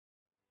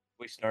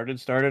We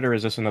started, or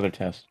is this another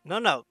test?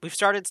 No, we've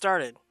started.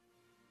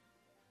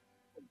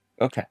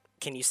 Okay.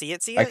 Can you see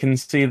it? See I it? can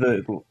see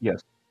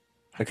yes,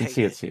 I can Okay,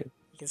 see it, good. see it.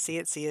 You can see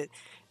it, see it.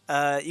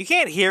 You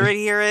can't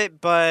hear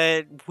it,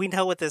 but we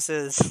know what this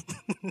is.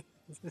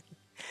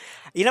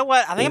 You know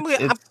what? I think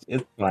It's,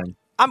 it's fine.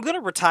 I'm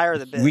gonna retire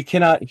the bit. We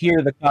cannot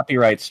hear the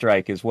copyright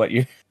strike is what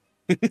you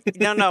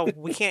No,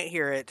 we can't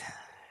hear it.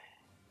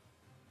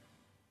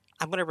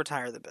 I'm gonna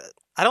retire the bit.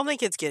 I don't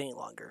think it's getting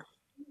longer.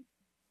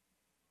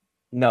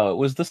 No, it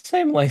was the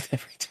same length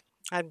every time.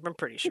 I'm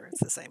pretty sure it's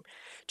the same.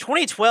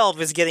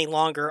 2012 is getting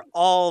longer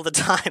all the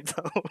time,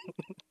 though.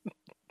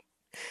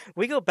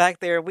 We go back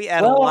there, we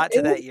add a Well, lot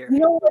to that year. you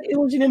know what? It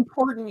was an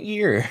important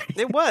year.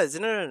 It was.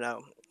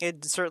 No.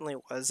 It certainly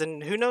was.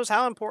 And who knows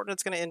how important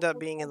it's going to end up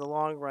being in the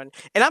long run.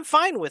 And I'm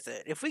fine with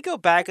it. If we go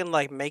back and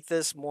like make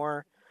this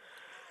more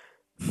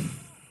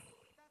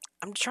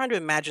I'm trying to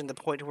imagine the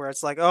point where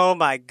it's like, "Oh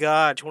my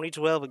god,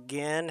 2012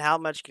 again. How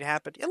much can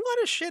happen?" A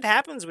lot of shit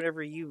happens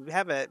whenever you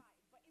have a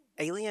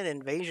alien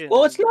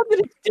Well, it's invasion. not that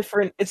it's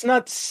different. It's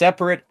not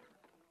separate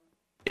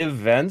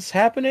events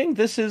happening.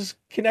 This is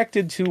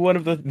connected to one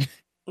of the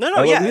No,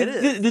 well, yeah, it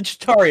is. the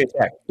Chitauri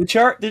attack. The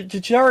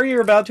Chitauri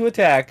are about to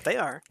attack, They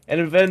are. and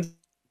events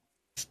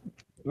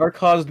are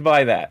caused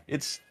by that.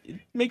 It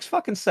makes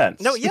fucking No,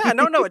 sense. yeah,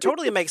 no, it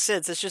totally makes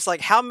sense. It's just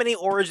like how many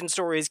origin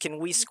stories can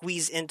we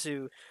squeeze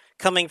into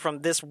coming from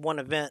this one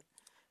event?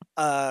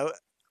 Uh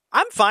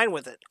I'm fine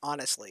with it,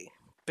 honestly,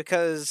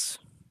 because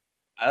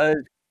uh,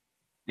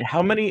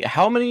 how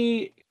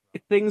many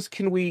things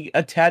can we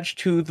attach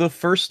to the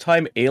first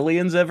time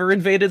aliens ever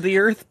invaded the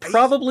Earth?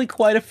 Probably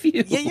quite a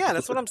few. yeah,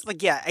 that's what I'm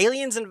like. Yeah,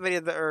 aliens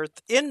invaded the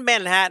Earth in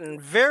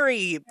Manhattan,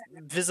 very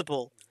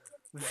visible,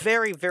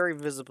 very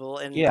visible,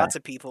 and Yeah. lots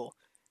of people.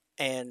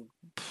 And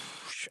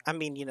I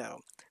mean,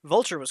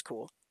 Vulture was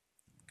cool.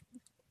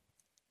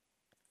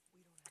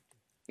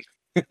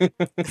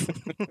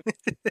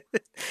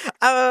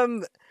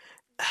 um,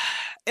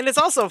 and it's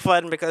also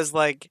fun because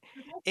like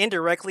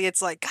indirectly,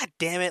 it's like, God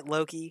damn it,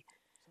 Loki.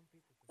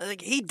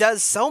 Like he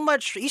does so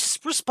much. He's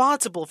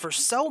responsible for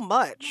so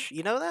much.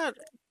 You know that.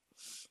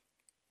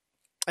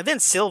 And then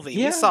Sylvie,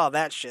 we Yeah, saw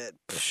that shit.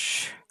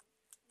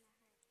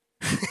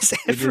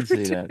 we did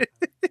see that.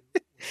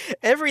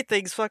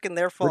 Everything's fucking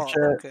their Which, fault.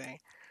 Okay.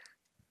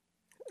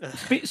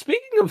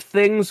 speaking of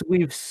things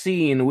we've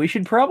seen, we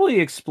should probably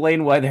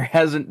explain why there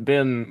hasn't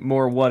been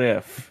more What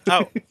If.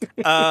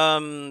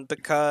 Oh,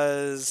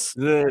 because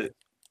the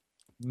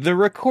The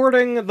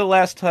recording the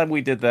last time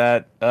we did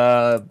that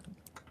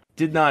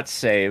did not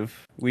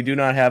save. We do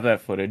not have that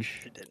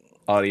footage, it didn't.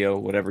 audio,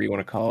 whatever you want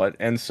to call it,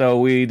 and so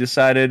we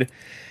decided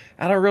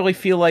I don't really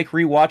feel like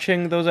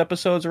rewatching those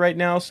episodes right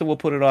now, so we'll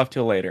put it off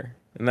till later.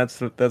 And that's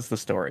the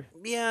story.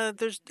 Yeah,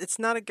 it's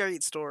not a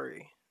great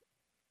story.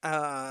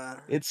 Uh,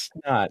 It's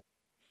not.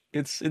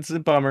 It's a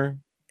bummer.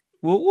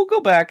 We'll go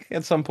back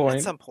at some at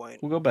point. some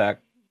point. We'll go back.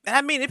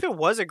 I mean, if it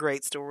was a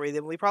great story,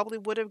 then we probably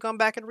would have gone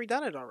back and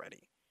redone it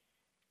already.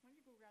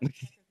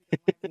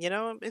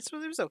 It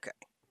was okay.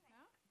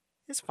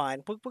 It's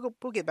fine.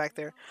 We'll get back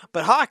there.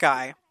 But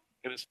Hawkeye,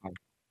 It was fun.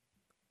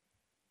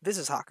 this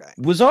is Hawkeye.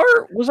 Was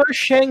our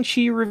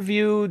Shang-Chi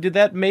review, did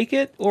that make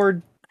it,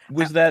 or I,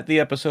 was that the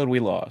episode we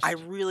I lost?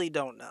 really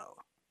don't know.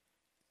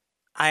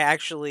 I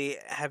actually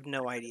have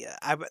no idea.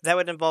 That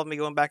would involve me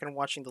going back and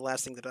watching the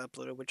last thing that I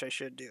uploaded, which I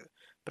should do.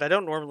 But I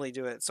don't normally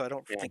do it, so I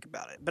don't Yeah. think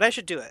about it. But I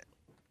should do it.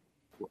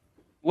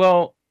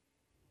 Well,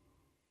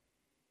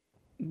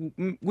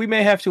 we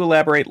may have to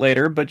elaborate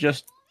later, but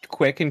just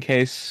quick in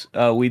case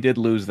we did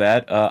lose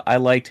that. I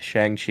liked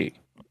Shang-Chi.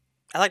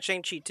 I like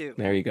Shang-Chi too.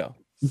 There you go.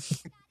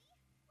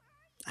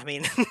 I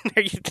mean,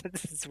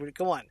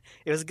 come on.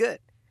 It was good.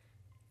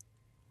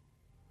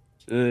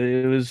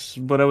 It was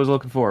what I was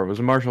looking for. It was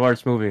a martial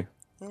arts movie.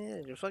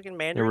 Yeah, the fucking There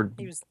Mandarin. were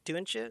He was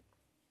doing shit.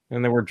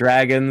 and there were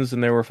dragons,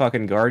 and there were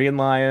fucking guardian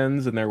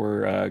lions, and there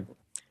were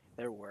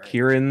There were.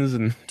 Kirins,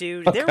 and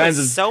Dude, all there was kinds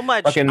of so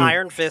much fucking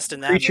Iron Fist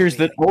in that creatures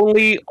that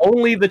movie.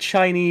 only the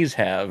Chinese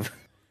have.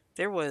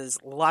 There was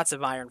lots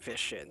of Iron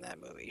Fist shit in that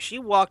movie. She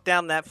walked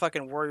down that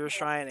fucking warrior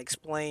shrine and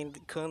explained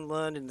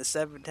Kunlun and the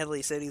seven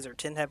heavenly cities or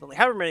 10 heavenly,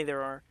 however many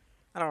there are.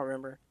 I don't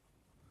remember.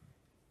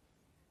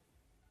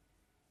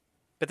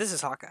 But this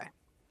is Hawkeye.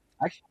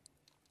 Actually,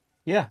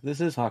 yeah,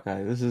 this is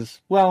Hawkeye. This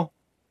is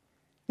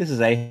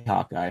a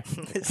Hawkeye.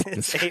 This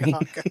is a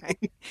Hawkeye.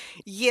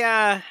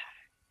 Yeah,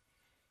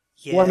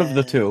 One of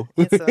the yeah. two.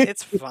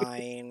 It's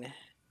fine.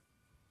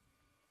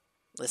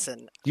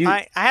 Listen, Do you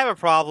I have a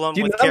problem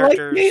do you with not like Kate?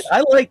 characters.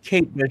 I like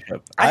Kate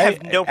Bishop. I I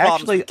have no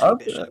problems actually with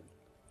Kate Bishop.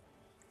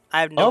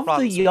 I have no of the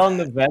problems with young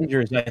that.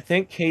 Avengers, I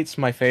think Kate's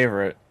my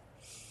favorite,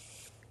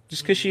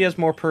 just because she has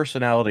more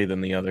personality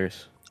than the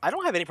others. I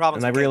don't have any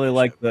problems And I with Kate really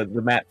Bishop. like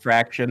the Matt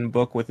Fraction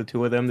book with the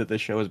two of them that this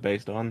show is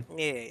based on.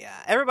 Yeah.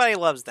 Everybody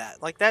loves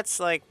that. Like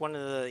that's like one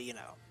of the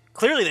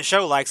clearly the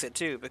show likes it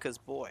too because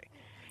boy,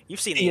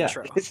 you've seen the Yeah.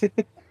 intro.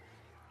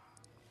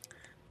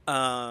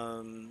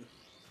 Um,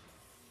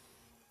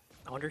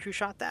 I wonder who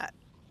shot that.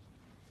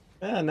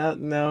 Yeah,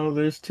 no,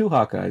 there's two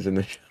Hawkeyes in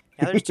the show.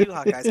 Yeah, there's two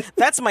Hawkeyes.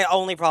 That's my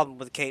only problem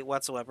with Kate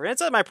whatsoever.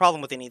 It's not my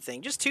problem with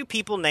anything. Just two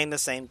people named the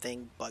same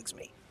thing bugs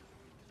me.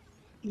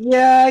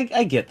 Yeah,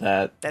 I get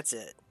that. That's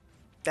it.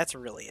 That's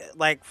really it.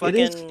 Like It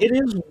is fucking it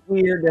is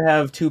weird to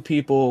have two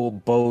people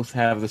both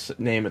have the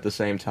name at the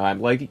same time.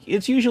 Like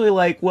it's usually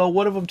like, well,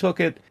 one of them took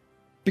it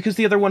because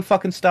the other one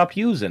fucking stopped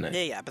using it,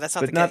 yeah, but that's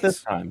not but the not this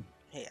case. time.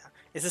 Yeah,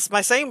 is this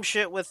my same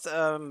shit with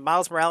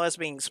Miles Morales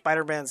being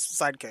Spider-Man's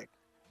sidekick?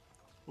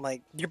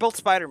 Like you're both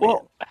Spider-Man.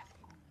 Well,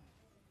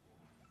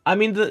 I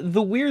mean,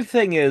 the weird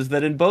thing is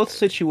that in both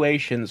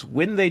situations,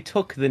 when they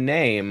took the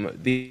name,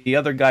 the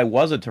other guy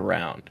wasn't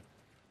around,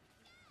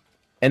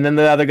 and then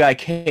the other guy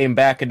came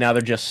back, and now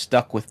they're just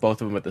stuck with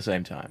both of them at the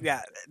same time.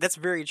 Yeah, that's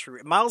very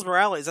true. Miles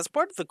Morales. That's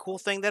part of the cool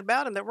thing that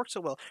about him that worked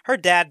so well. Her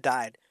dad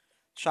died.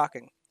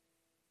 Shocking.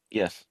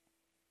 Yes,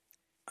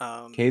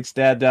 Um, Kate's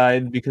dad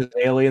died because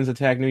aliens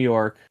attacked New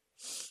York,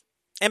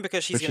 and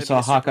because she's but going she to be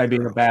a saw Hawkeye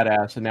being a superhero.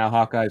 badass, and now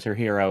Hawkeye's her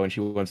hero, and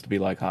she wants to be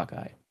like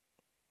Hawkeye.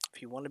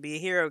 If you want to be a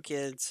hero,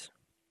 kids,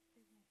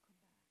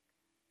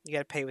 you got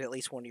to pay with at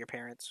least one of your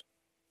parents.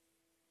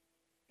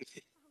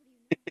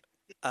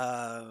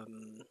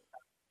 Um,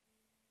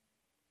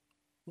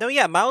 no,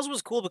 yeah, Miles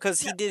was cool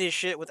because he did his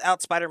shit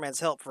without Spider-Man's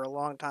help for a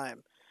long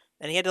time,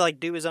 and he had to like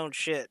do his own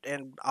shit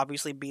and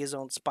obviously be his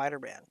own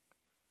Spider-Man.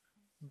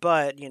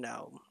 But you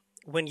know,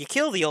 when you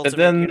kill the But Ultimate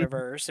then,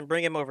 Universe and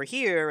bring him over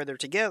here, and they're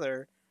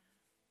together,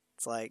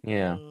 it's like,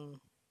 yeah,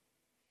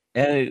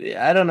 and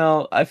I don't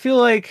know. I feel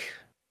like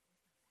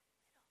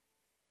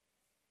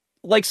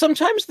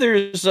sometimes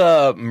there's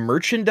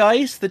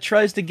merchandise that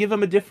tries to give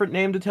them a different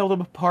name to tell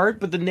them apart,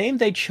 but the name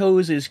they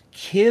chose is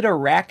Kid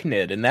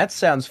Arachnid, and that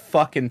sounds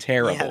fucking yeah,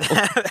 terrible.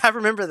 I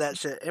remember that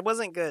shit. It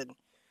wasn't good.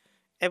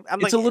 I'm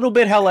It's like, a little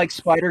bit how like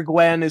Spider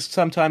Gwen is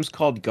sometimes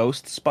called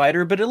Ghost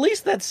Spider, but at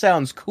least that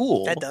sounds that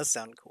cool. does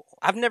sound cool.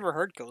 I've never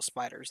heard Ghost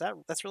Spiders.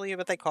 That's really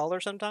what they call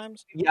her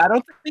sometimes. Yeah, I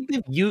don't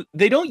think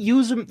they don't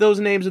use those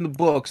names in the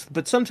books,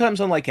 but sometimes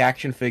on like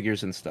action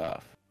figures and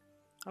stuff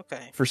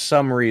Okay. for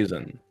some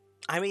reason.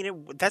 I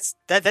mean,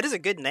 that is a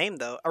good name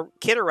though.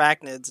 Kid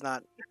Arachnid's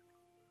not.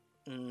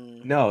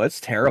 No,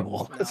 it's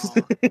terrible.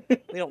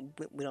 No,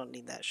 we don't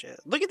need that shit.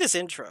 Look at this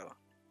intro.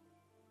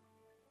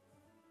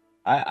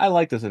 I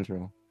like this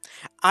intro.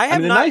 I I have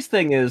mean, the not. nice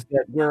thing is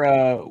that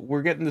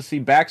we're getting to see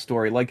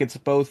backstory. Like it's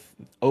both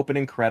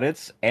opening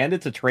credits and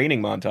it's a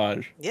training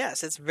montage.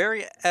 Yes, it's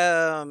very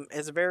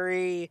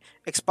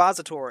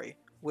expository,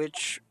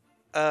 which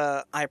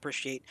I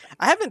appreciate.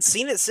 I haven't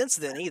seen it since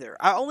then either.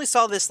 I only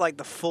saw this like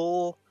the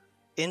full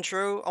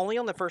intro only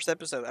on the first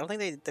episode. I don't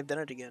think they've done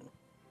it again.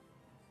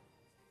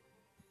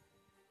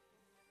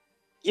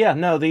 Yeah,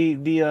 no,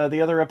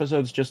 the other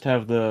episodes just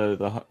have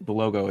the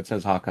logo. It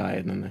says Hawkeye,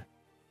 and then the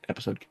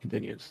episode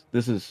continues.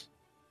 This is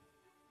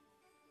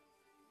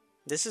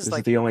This is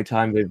like the only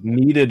time they've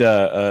needed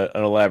an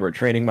elaborate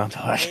training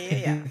montage.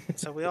 yeah.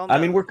 So we all know. I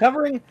mean, we're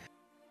covering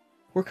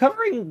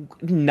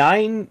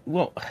nine.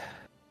 Well,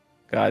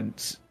 God,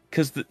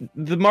 because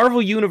the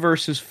Marvel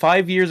universe is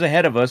 5 years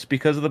ahead of us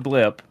because of the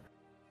blip.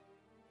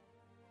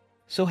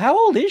 So how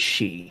old is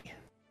she?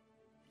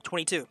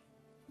 22.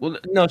 Well,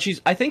 no,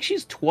 I think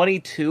she's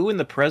 22 in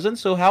the present.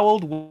 So how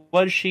old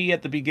was she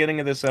at the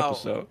beginning of this Oh.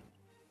 episode?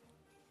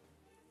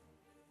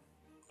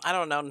 I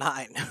don't know,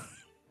 9.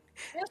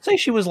 I'd say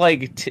she was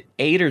like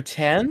 8 or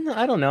 10.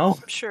 I don't know.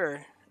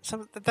 Sure.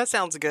 That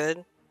sounds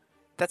good.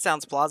 That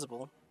sounds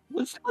plausible.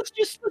 Let's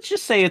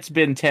just say it's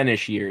been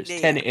 10-ish years. Yeah.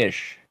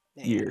 10-ish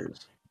Yeah.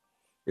 years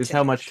is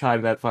how much 10-ish.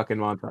 time that fucking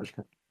montage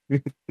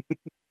comes.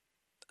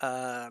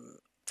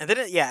 And then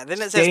it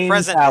says Staying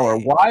present Tower.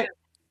 day.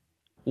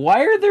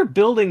 Why are there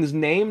buildings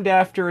named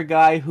after a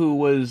guy who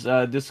was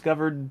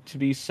discovered to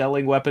be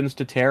selling weapons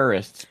to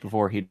terrorists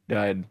before he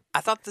died? I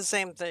thought the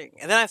same thing,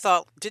 and then I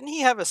thought, didn't he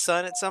have a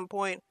son at some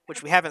point,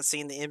 which we haven't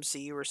seen the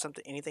MCU or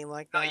something, anything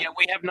like that? Yeah,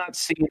 we have not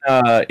seen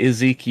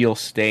Ezekiel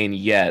Stain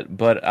yet,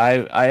 but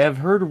I have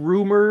heard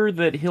rumor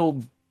that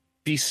he'll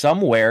be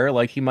somewhere,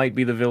 like he might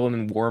be the villain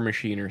in War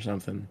Machine or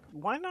something.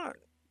 Why not?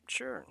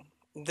 Sure.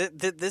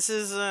 This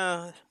is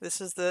the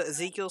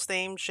Ezekiel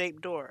Stain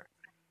shaped door,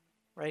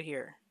 right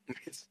here.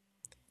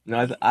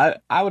 No,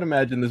 I would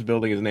imagine this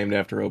building is named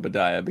after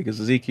Obadiah because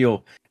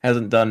Ezekiel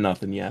hasn't done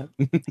nothing yet.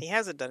 He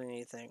hasn't done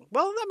anything.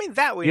 Well, I mean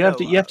that we you have know.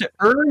 to you have to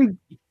earn.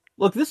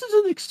 Look, this is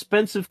an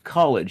expensive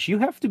college. You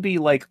have to be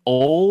like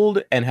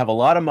old and have a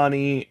lot of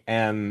money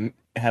and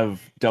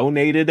have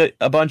donated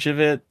a bunch of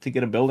it to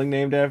get a building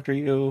named after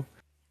you.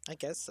 I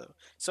guess so.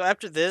 So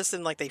after this,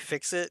 and like they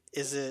fix it,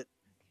 is it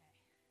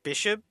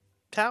Bishop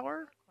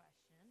Tower?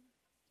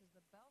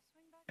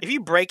 If you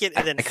break it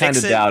and then I kind fix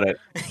of it, doubt it.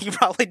 you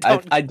probably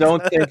don't. I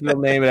don't think they'll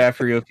name it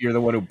after you if you're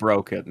the one who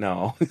broke it.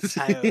 No.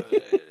 I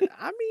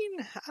mean,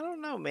 I don't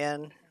know,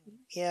 man.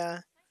 Yeah,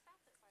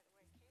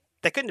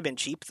 that couldn't have been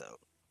cheap though,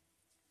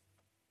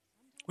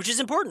 which is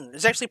important.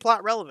 It's actually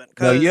plot relevant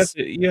No, because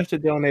you have to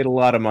donate a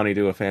lot of money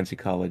to a fancy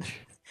college.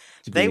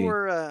 they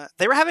were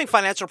having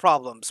financial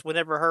problems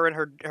whenever her and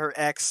her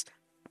ex,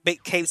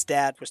 Kate's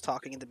dad, was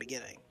talking in the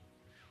beginning.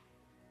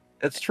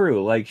 That's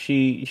true. Like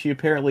she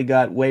apparently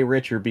got way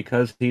richer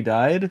because he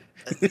died.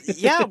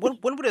 Yeah, one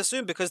would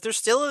assume because they're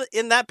still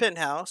in that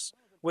penthouse,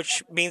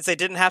 which means they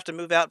didn't have to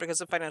move out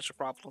because of financial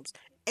problems,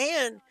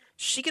 and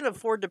she can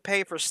afford to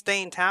pay for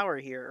Stain Tower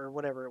here or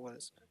whatever it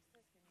was.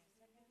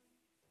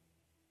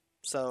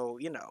 So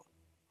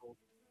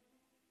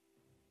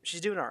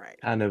she's doing all right.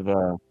 Kind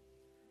of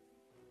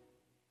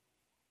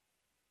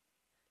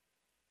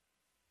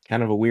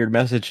kind of a weird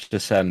message to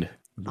send.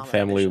 The On that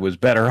family mission. was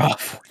better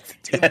off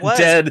It was.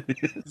 dead.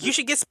 You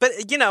should get,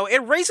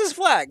 it raises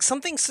flags.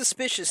 Something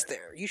suspicious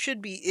there. You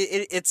should be.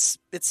 It's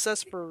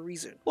sus for a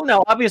reason. Well,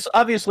 no,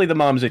 obviously the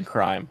mom's in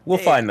crime. We'll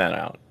Yeah, find that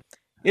out.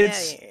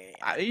 It's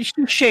she's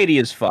shady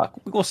as fuck.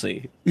 We'll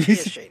see. She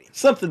is shady.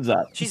 Something's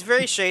up. She's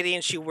very shady,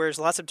 and she wears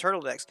lots of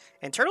turtlenecks.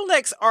 And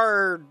turtlenecks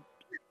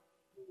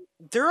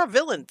they're a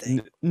villain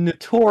thing.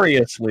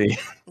 Notoriously.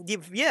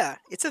 Yeah,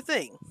 it's a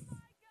thing.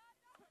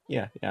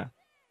 Yeah.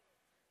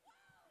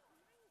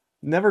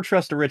 Never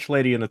trust a rich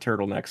lady in a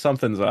turtleneck.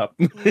 Something's up.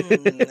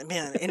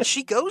 Man, and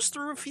she goes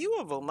through a few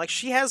of them. Like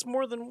she has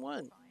more than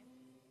one.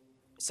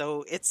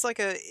 So it's like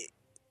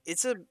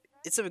it's a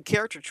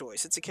character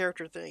choice. It's a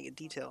character thing, a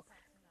detail.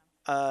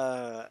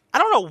 I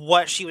don't know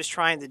what she was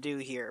trying to do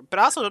here, but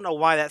I also don't know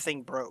why that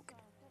thing broke.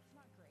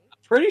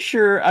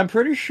 I'm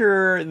pretty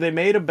sure they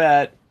made a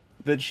bet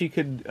that she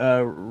could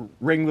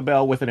ring the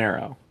bell with an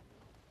arrow.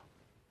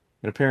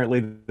 And apparently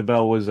the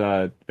bell was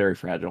very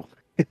fragile.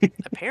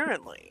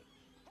 Apparently.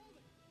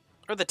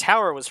 Or the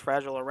tower was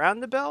fragile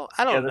around the bell?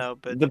 I don't know,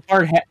 but the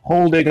part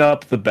holding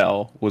up the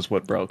bell was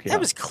what broke. Yeah. That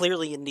was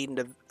clearly in need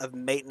of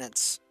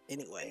maintenance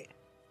anyway.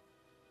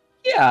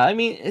 Yeah, I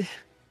mean,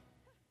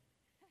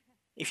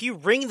 if you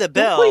ring the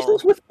bell,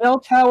 places with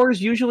bell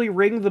towers usually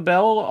ring the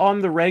bell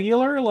on the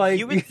regular. Like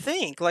you would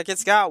think, like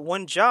it's got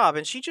one job,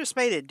 and she just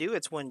made it do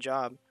its one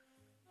job,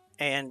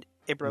 and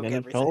it broke and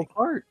everything. It fell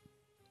apart.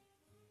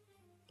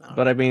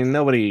 But I mean,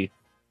 nobody.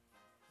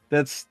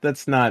 That's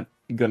not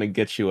gonna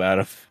get you out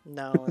of.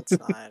 No, it's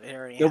not.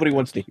 Nobody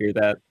wants to hear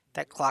that.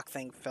 That clock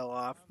thing fell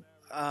off.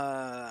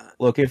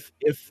 Look, if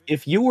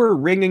you were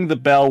ringing the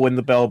bell when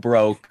the bell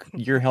broke,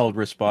 you're held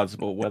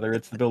responsible, whether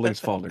it's the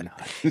building's fault or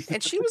not.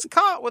 And she was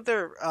caught with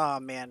her. Oh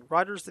man,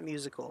 Rogers the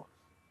musical.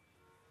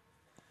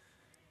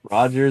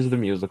 Rogers the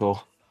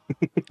musical.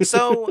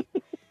 So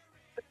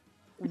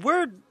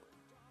we're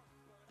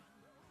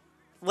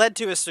led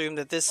to assume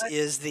that this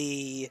is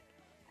the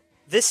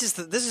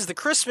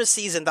Christmas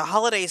season, the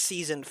holiday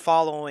season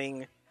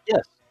following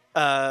yes.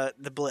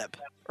 The blip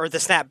or the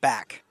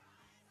snapback.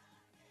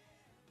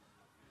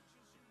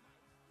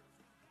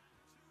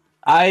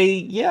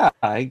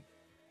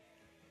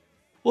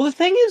 Well, the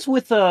thing is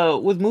with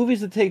movies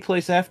that take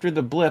place after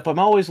the blip, I'm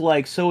always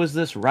like, so is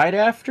this right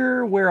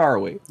after? Where are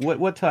we?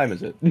 What time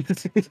is it?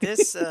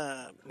 This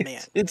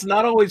man, it's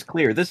not always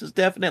clear. This is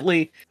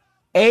definitely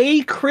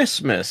a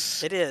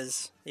Christmas. It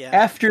is, yeah.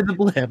 After the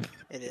blip,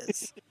 it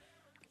is.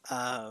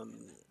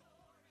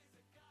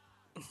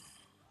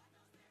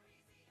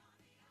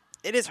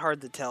 It is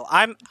hard to tell.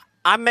 I'm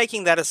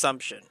making that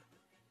assumption.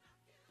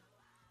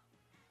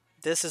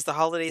 This is the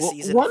holiday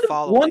season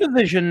following.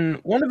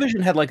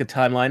 WandaVision had like a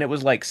timeline. It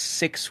was like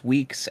 6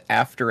 weeks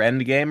after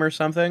Endgame or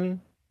something,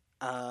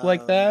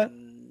 like that.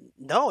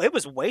 No, it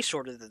was way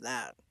shorter than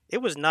that.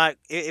 It was not.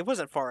 It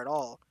wasn't far at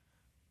all.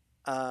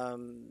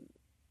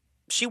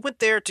 She went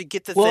there to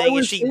get the thing,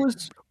 and she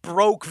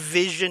broke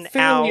Vision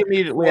out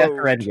immediately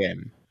after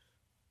Endgame.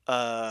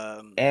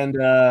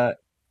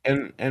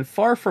 And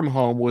Far From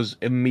Home was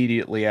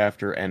immediately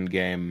after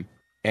Endgame,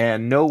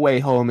 and No Way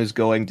Home is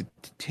going to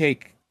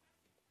take.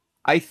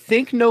 I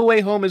think No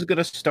Way Home is going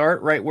to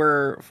start right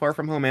where Far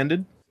From Home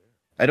ended.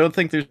 I don't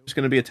think there's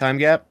going to be a time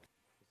gap.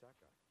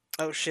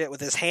 Oh shit!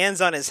 With his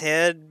hands on his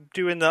head,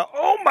 doing the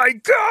 "Oh my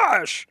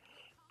gosh!"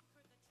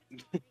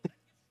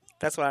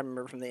 That's what I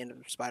remember from the end of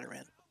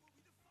Spider-Man.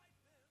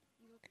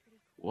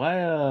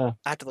 Why? I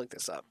have to look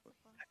this up.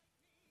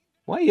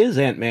 Why is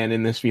Ant-Man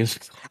in this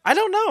music? I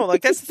don't know.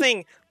 Like that's the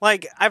thing.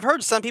 Like I've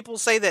heard some people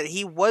say that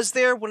he was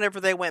there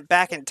whenever they went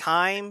back in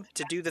time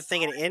to do the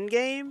thing in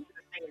Endgame.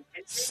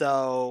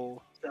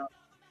 So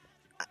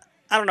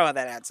I don't know how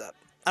that adds up.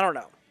 I don't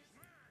know.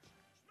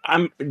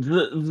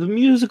 The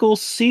musical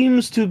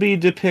seems to be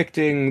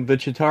depicting the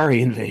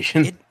Chitauri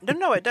invasion.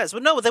 No, it does.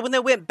 But no, when they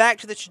went back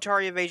to the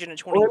Chitauri invasion in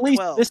 2012. Or at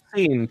least this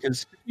scene,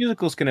 because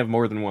musicals can have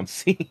more than one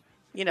scene.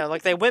 You know,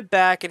 like they went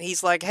back and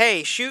he's like,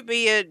 "Hey, shoot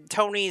me at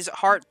Tony's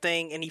heart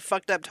thing," and he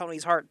fucked up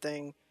Tony's heart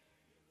thing.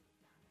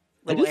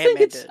 I do think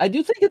it's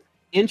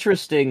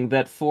interesting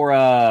that for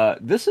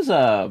this is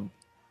a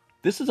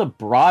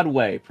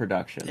Broadway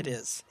production. It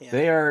is. Yeah.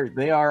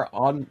 They are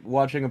on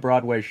watching a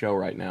Broadway show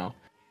right now,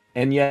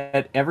 and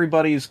yet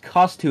everybody's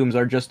costumes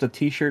are just a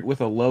T-shirt with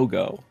a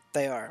logo.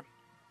 They are.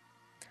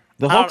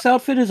 The Hulk's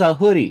outfit is a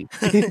hoodie.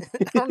 I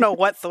don't know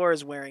what Thor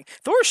is wearing.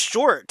 Thor's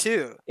short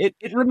too. It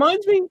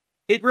reminds me.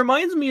 It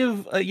reminds me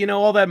of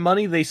all that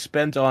money they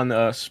spent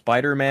on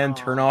Spider-Man: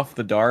 Turn Off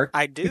the Dark.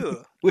 I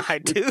do. I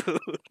do.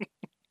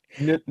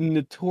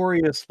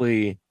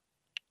 Notoriously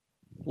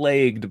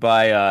plagued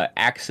by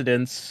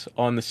accidents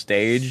on the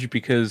stage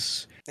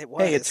because, It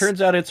hey, it was.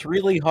 turns out it's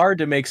really hard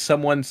to make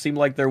someone seem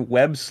like they're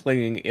web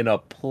slinging in a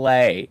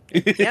play.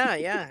 Yeah,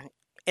 yeah.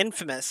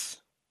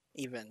 Infamous,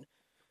 even.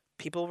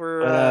 People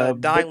were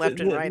But dying left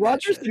and right in that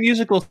Rogers shit. the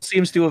Musical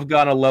seems to have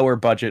gone a lower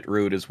budget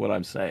route, is what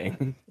I'm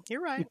saying.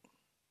 You're right.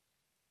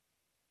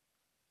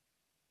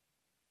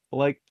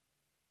 like,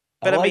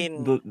 I But I like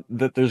mean,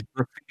 that there's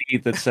graffiti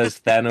that says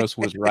Thanos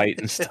was right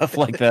and stuff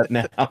like that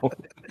now.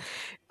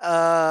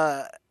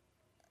 uh,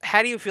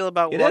 how do you feel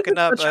about It added walking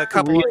up such a a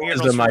couple of urinals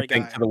realism, from I a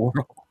think, guy? to the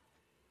world.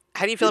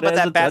 How do you feel It about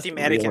added that such bathroom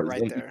etiquette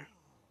right realism. there?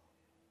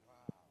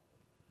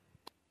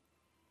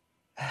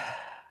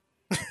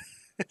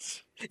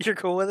 You're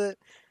cool with it?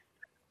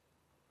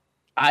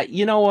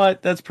 You know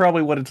what? That's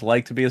probably what it's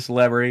like to be a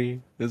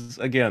celebrity. Is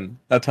again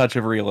a touch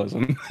of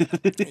realism.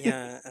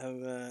 Yeah.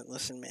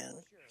 Listen, man.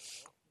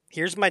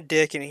 Here's my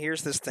dick, and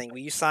here's this thing. Will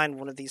you sign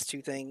one of these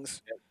two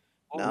things?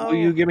 Will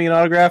you No. give me an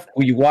autograph?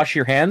 Will you wash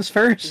your hands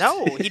first?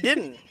 No, he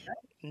didn't.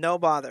 No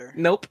bother.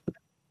 Nope.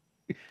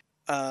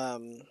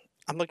 Um,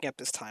 I'm looking up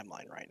this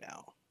timeline right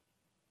now.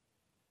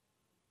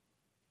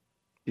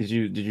 Did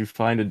you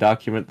find a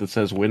document that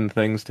says when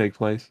things take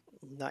place?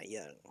 Not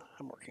yet.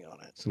 I'm working on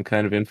it. Some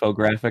kind of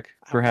infographic, I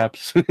want.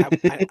 perhaps?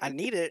 I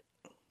need it.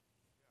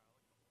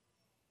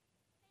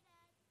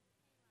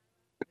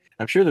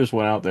 I'm sure there's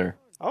one out there.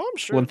 Oh, I'm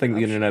sure. One thing the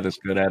I'm sure. internet is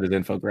good at is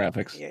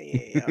infographics. Yeah,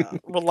 yeah, yeah.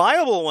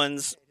 Reliable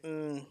ones,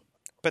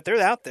 but they're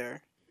out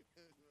there.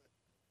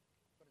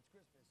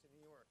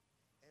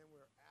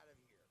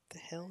 The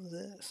hell is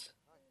this?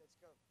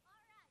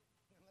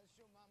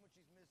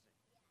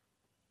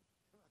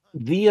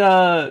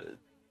 The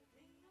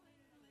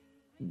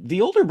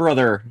the older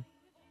brother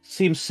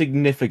seems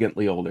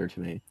significantly older to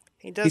me.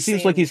 He He does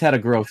seems like seem. he's had a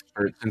growth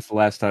spurt since the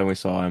last time we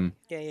saw him.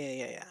 Yeah, yeah,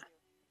 yeah, yeah.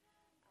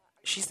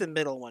 She's the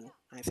middle one,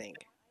 I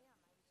think.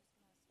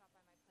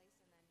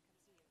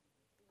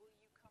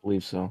 I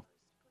believe so.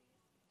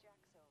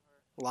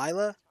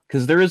 Lila?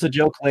 Because there is a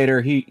joke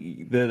later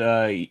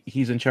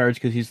he's in charge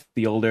because he's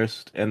the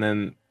oldest, and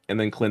then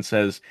Clint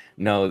says,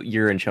 "No,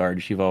 you're in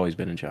charge. You've always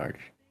been in charge."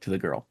 To the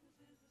girl.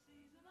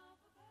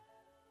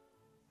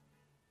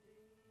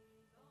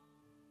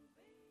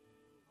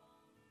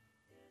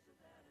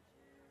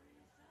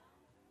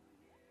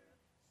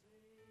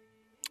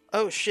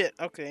 Oh shit.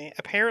 Okay.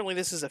 Apparently,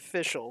 this is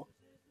official.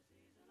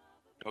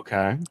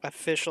 Okay.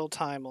 Official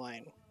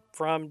timeline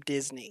from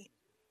Disney.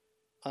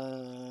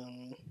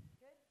 Um.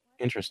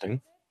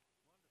 Interesting.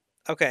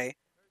 Okay.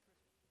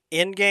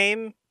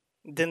 Endgame,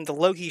 then the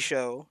Loki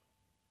show,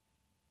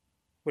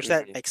 which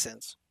that makes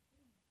sense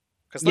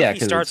because Yeah, Loki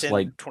because starts it's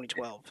like in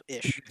 2012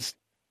 ish. it's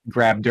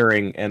grabbed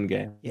during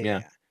Endgame. Yeah, Yeah.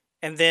 yeah.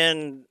 And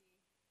then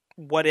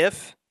what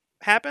if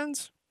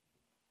happens?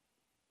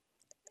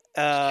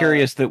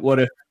 Curious that what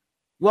if.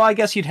 Well, I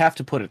guess you'd have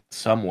to put it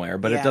somewhere,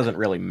 but it Yeah. doesn't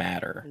really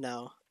matter.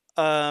 No.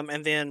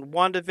 And then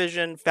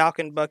WandaVision,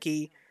 Falcon,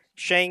 Bucky,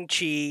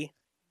 Shang-Chi,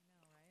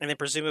 and then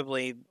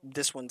presumably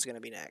this one's going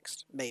to be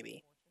next.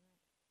 Maybe.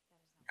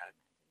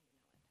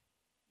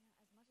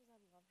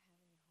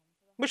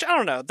 Which I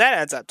don't know. That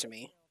adds up to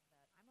me.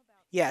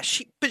 Yeah,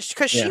 but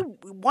because Yeah.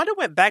 Wanda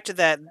went back to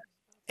that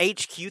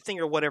HQ thing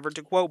or whatever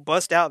to quote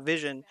bust out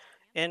Vision,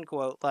 end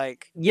quote.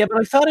 Like Yeah, but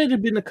I thought it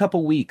had been a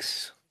couple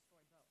weeks.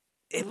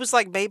 it was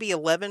like maybe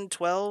 11,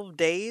 12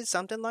 days,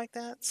 something like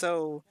that.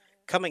 So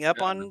coming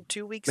up on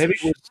 2 weeks. Maybe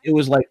it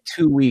was like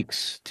 2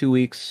 weeks. 2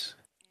 weeks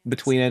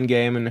between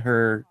Endgame and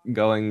her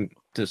going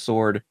to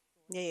Sword,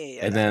 Yeah, yeah,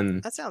 yeah. and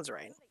then that sounds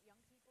right.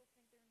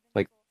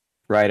 like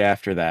right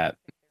after that.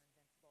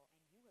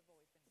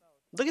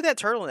 Look at that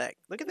turtleneck.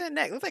 Look at that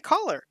neck. Look at that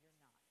collar.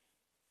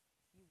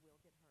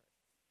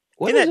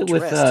 What In is that it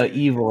with dress, dude.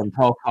 evil and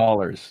tall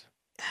collars?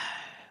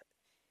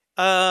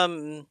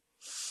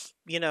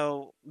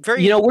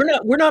 Very.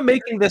 We're not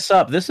making this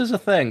up. This is a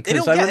thing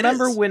because I it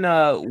remember is.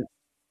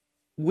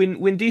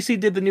 when DC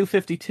did the New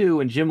 52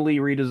 and Jim Lee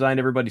redesigned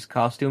everybody's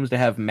costumes to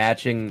have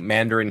matching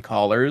Mandarin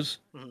collars.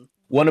 Mhm.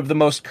 One of the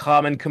most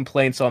common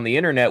complaints on the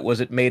internet was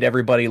it made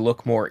everybody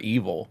look more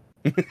evil.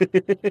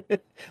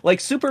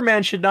 Like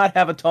Superman should not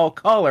have a tall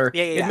collar.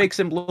 Yeah, yeah, yeah. It makes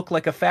him look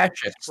like a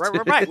fascist.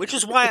 Right. Which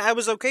is why I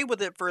was okay with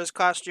it for his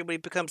costume when he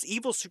becomes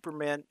evil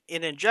Superman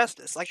in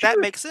Injustice. Like that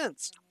Sure. makes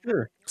sense.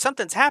 Sure.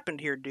 Something's happened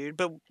here, dude.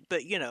 But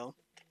you know.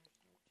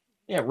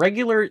 Yeah,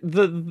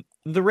 the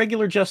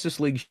regular Justice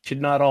League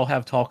should not all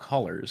have tall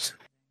collars.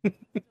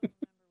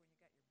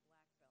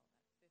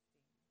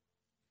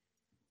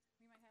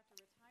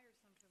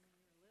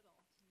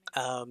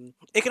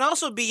 It can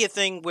also be a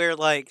thing where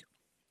like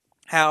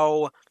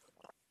how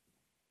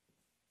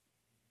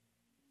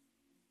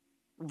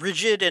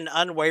rigid and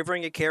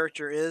unwavering a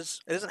character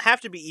is. It doesn't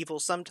have to be evil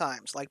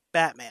sometimes, like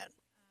Batman.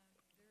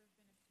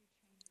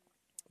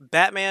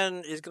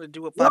 Batman is going to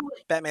do what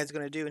Batman's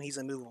going to do, and he's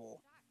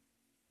immovable.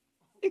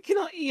 It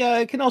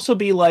can also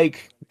be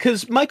like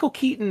because Michael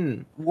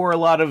Keaton wore a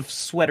lot of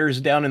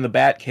sweaters down in the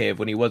Batcave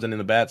when he wasn't in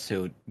the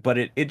Batsuit, but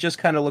it just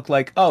kind of looked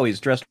like, oh, he's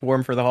dressed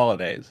warm for the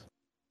holidays.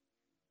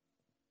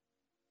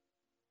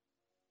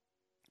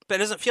 But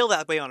it doesn't feel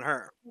that way on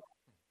her.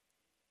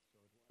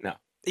 No.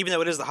 Even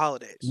though it is the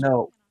holidays.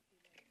 No.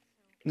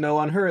 No,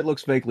 on her it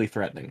looks vaguely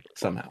threatening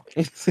somehow.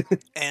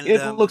 And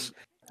it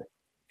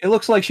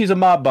looks like she's a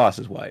mob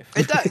boss's wife.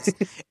 It does.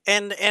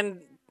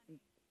 and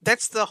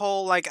that's the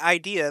whole like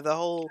idea, the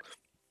whole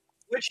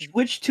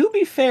which to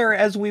be fair,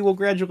 as we will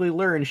gradually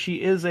learn, she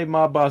is a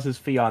mob boss's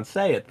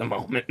fiance at the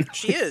moment.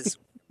 She is.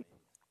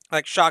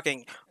 Like,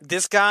 shocking.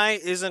 This guy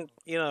isn't,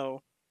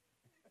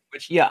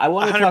 Which, yeah, I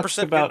want to talk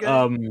 100%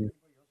 about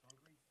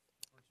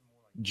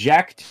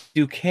Jack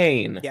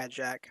Duquesne. Yeah,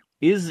 Jack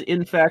is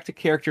in fact a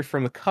character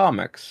from the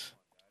comics.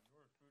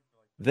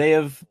 They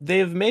have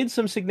made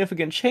some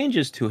significant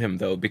changes to him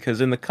though, because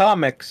in the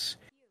comics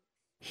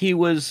he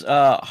was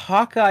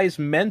Hawkeye's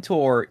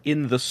mentor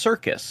in the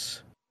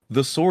circus,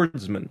 the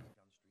swordsman.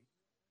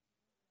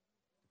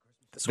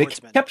 They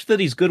kept that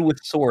he's good with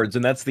swords,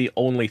 and that's the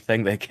only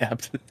thing they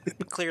kept.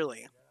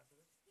 Clearly.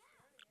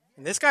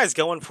 And this guy's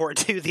going for it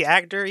too, the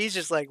actor. He's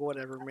just like,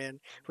 whatever, man.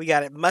 We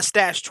got it.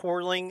 Mustache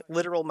twirling,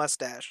 literal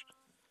mustache.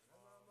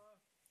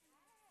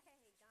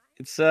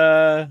 It's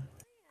subtle.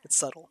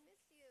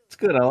 It's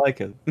good, I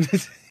like it.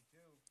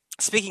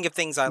 Speaking of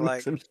things I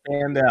like. Makes him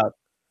stand out.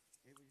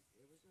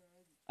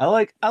 I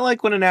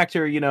like when an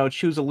actor,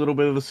 chews a little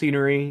bit of the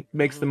scenery,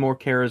 makes them more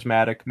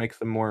charismatic, makes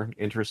them more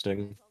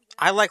interesting.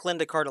 I like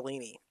Linda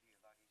Cardellini.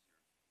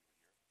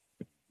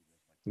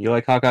 You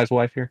like Hawkeye's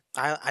wife here?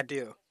 I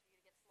do.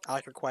 I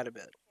like her quite a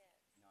bit.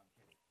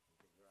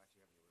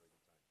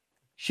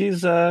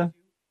 She's good.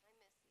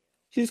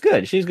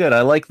 She's good.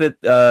 I like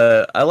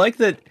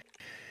that.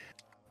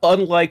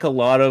 Unlike a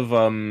lot of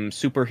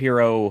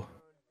superhero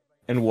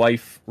and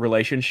wife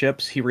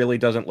relationships, he really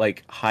doesn't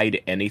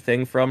hide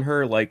anything from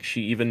her. Like,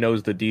 she even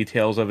knows the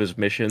details of his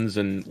missions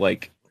and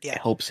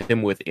helps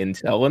him with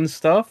intel and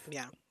stuff.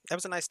 Yeah, that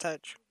was a nice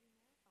touch.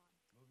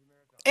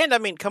 And I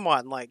mean, come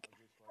on,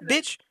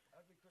 bitch,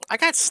 I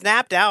got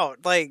snapped out.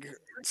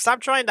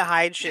 Stop trying to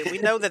hide shit. We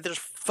know that there's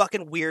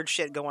fucking weird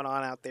shit going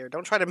on out there.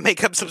 Don't try to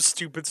make up some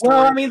stupid story.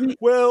 Well, I mean,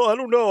 I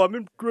don't know.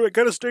 I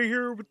gotta stay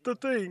here with the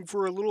thing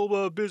for a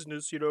little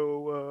business,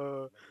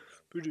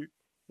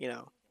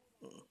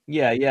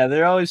 Yeah,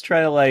 they're always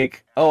trying to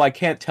I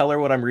can't tell her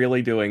what I'm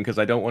really doing because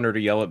I don't want her to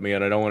yell at me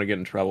and I don't want to get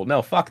in trouble.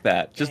 No, fuck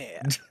that. Just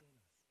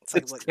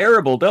it's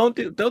terrible. Don't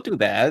do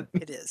that.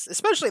 It is,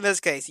 especially in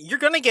this case. You're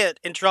gonna get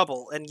in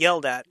trouble and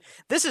yelled at.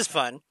 This is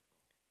fun.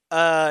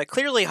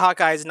 Clearly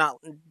Hawkeye's not.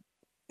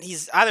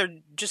 He's either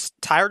just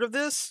tired of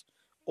this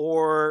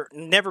or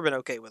never been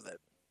okay with it.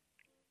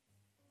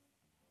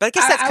 But I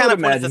guess that's kind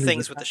of one of the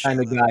things with the show. Kind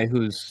of guy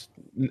who's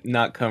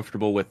not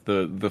comfortable with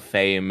the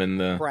fame and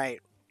the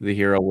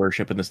hero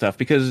worship and the stuff,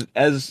 because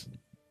as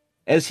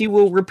he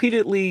will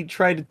repeatedly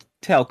try to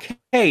tell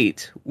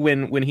Kate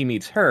when he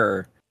meets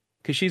her,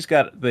 because she's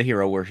got the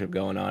hero worship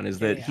going on, is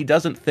that he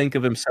doesn't think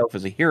of himself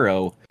as a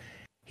hero.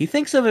 He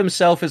thinks of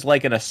himself as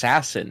like an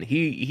assassin.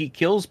 He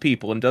kills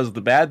people and does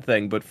the bad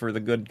thing, but for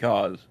the good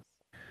cause.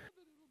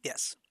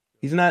 Yes.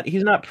 He's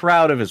not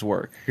proud of his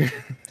work.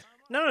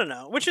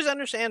 No. Which is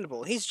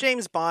understandable. He's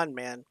James Bond,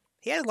 man.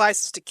 He had a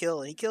license to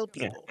kill. He killed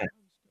people. Yeah.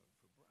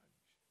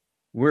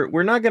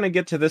 We're not going to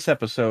get to this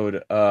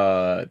episode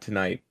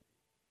tonight,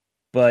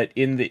 but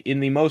in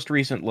the most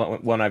recent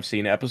one I've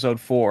seen, episode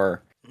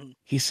 4,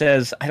 he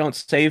says, "I don't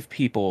save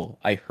people.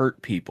 I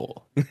hurt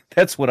people."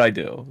 That's what I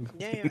do.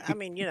 Yeah. I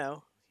mean,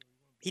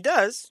 he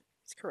does.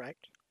 He's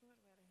correct.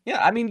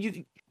 Yeah, I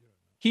mean,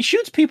 he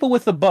shoots people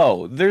with a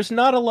bow. There's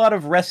not a lot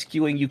of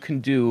rescuing you can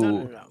do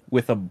No.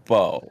 with a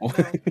bow.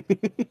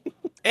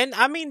 And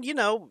I mean,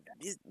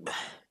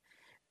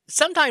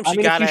 sometimes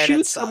you gotta. If you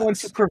shoot someone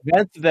to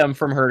prevent them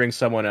from hurting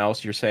someone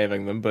else, you're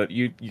saving them, but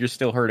you're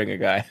still hurting a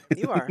guy.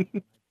 You are.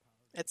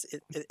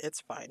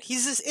 It's fine.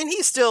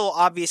 He's still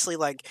obviously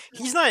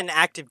he's not in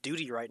active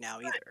duty right now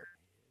either.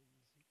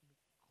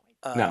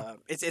 No.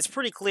 It's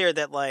pretty clear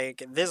that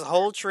this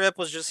whole trip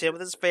was just him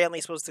with his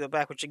family supposed to go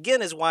back, which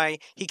again is why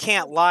he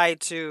can't lie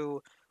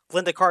to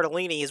Linda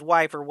Cardellini, his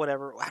wife or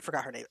whatever. I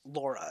forgot her name,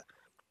 Laura.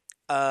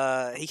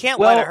 He can't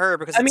lie to her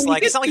because it's not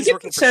like he's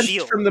working for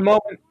S.H.I.E.L.D. From the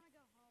moment,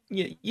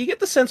 you get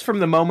the sense from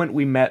the moment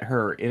we met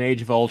her in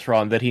Age of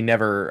Ultron that he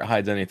never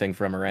hides anything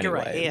from her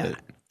anyway. You're right, yeah,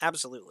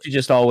 absolutely. She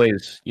just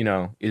always,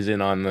 is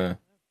in on the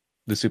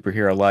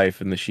superhero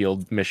life and the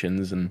S.H.I.E.L.D.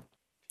 missions and.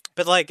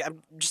 But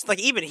I'm just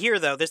even here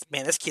though, this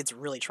kid's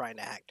really trying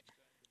to act.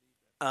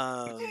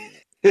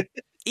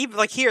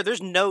 Even here, there's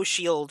no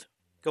S.H.I.E.L.D.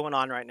 going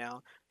on right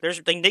now.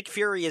 There's Nick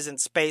Fury is in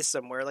space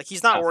somewhere.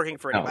 He's not working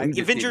for anybody.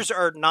 The Avengers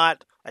are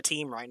not a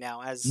team right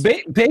now.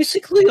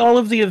 Basically, all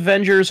of the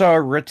Avengers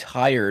are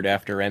retired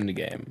after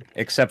Endgame,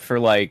 except for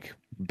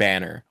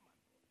Banner.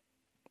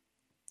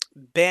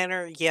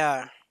 Banner,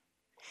 yeah,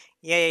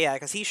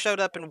 because he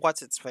showed up in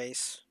what's its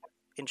face.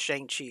 In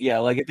Shang-Chi.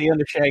 Yeah, at the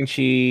end of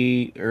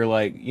Shang-Chi, or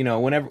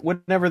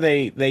whenever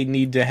they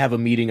need to have a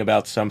meeting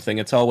about something,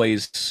 it's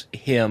always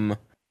him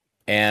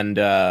and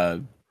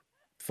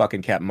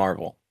fucking Captain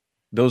Marvel.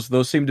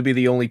 Those seem to be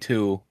the only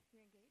two.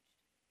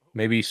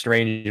 Maybe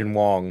Strange and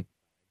Wong.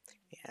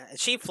 Yeah,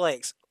 she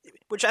flakes.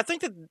 which I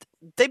think that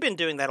they've been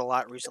doing that a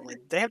lot recently.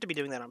 They have to be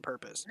doing that on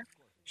purpose.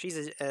 She's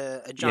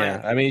a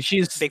giant. Yeah, I mean,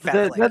 she's Big fat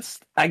flake. that's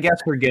I guess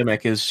her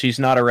gimmick is she's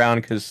not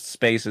around because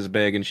space is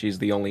big and she's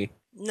the only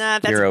Nah,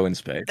 hero in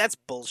space. that's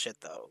bullshit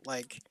though.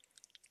 Like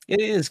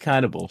It is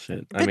kind of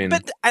bullshit. I mean,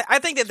 but I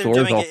think that they're Thor's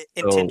doing also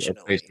it a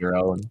intentionally. space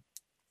hero, and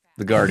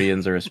the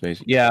Guardians are a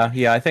space. Yeah,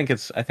 I think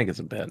it's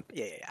a bit.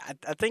 Yeah.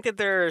 I think that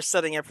they're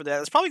setting up for that.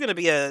 It's probably going to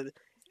be a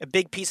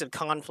big piece of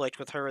conflict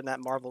with her in that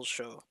Marvel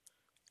show.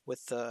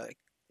 With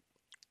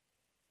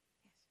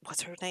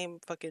what's her name?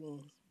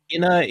 Fucking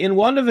In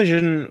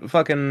WandaVision,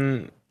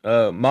 fucking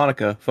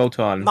Monica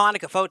Photon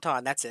Monica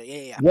Photon. That's it.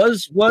 Yeah.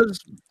 was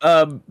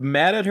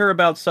mad at her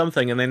about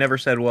something, and they never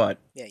said what.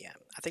 Yeah.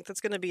 I think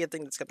that's going to be a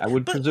thing that's going to. I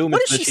would But presume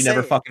what it's did that she she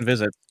never say? fucking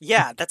visits.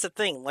 Yeah, that's a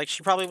thing. Like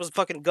she probably was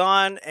fucking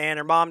gone, and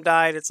her mom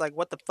died. It's like,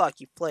 what the fuck,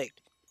 you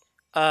flaked.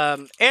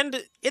 And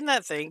in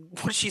that thing,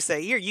 what did she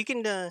say? Here, you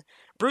can.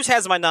 Bruce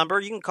has my number.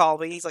 You can call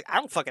me. He's like, I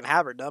don't fucking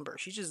have her number.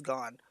 She's just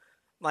gone.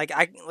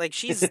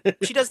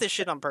 She does this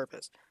shit on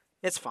purpose.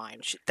 It's fine.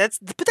 But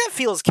that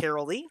feels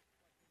Carol-y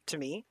to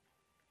me.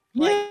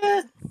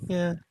 Like,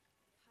 Yeah.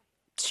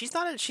 She's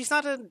not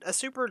a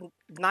super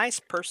nice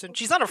person.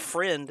 She's not a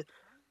friend.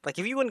 Like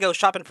if you wouldn't go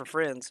shopping for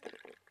friends,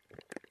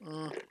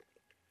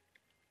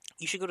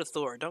 you should go to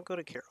Thor. Don't go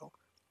to Carol.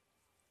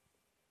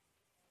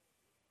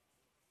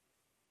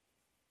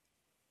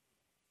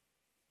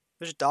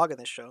 There's a dog in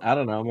this show. I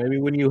don't know. Maybe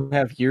when you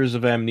have years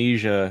of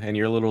amnesia and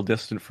you're a little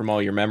distant from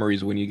all your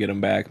memories when you get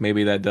them back,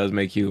 maybe that does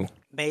make you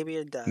Maybe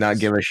it does. not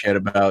give a shit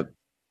about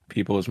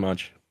people as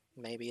much.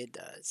 Maybe it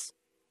does.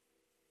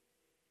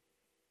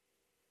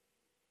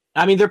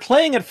 I mean, they're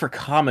playing it for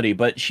comedy,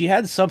 but she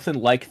had something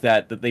like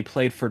that they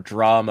played for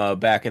drama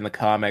back in the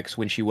comics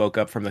when she woke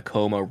up from the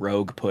coma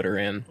Rogue put her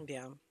in.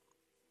 Yeah.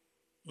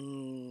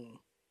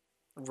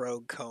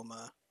 Rogue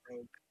coma.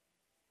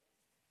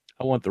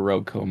 I want the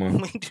Rogue coma.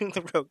 We do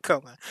the Rogue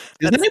coma.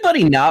 Does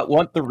anybody not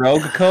want the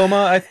Rogue coma?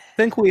 I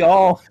think we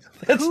all.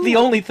 That's the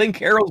only thing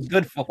Carol's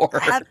good for.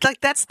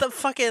 That's the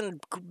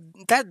fucking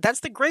that's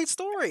the great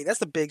story. That's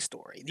the big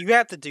story. You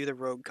have to do the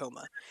Rogue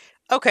coma.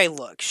 Okay,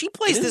 look, she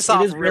plays this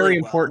off. It is really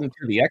very well. important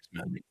to the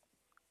X-Men.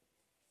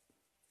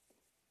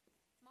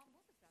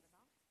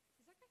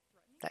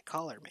 That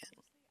collar, man.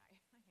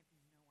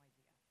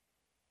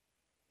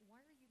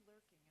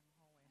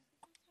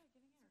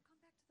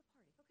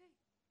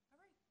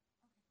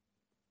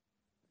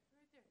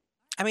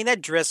 I mean,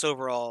 that dress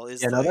overall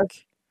is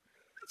like.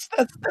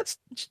 That's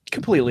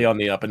completely on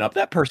the up and up.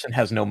 That person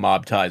has no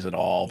mob ties at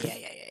all.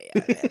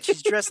 Yeah.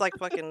 She's dressed like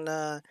fucking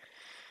a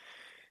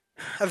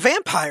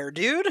vampire,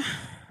 dude.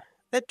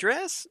 That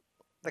dress,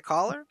 the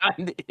collar,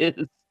 It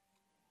is.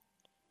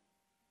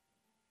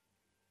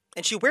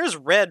 and she wears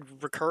red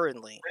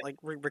recurringly, like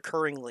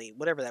recurringly,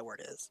 whatever that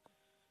word is.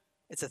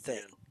 It's a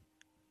thing.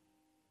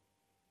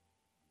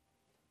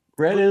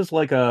 Red is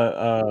like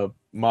a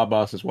mob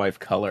boss's wife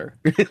color.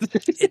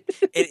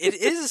 It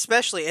is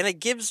especially, and it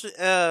gives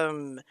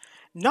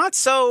not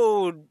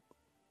so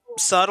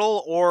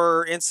subtle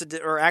or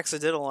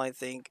accidental. I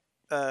think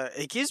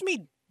it gives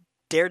me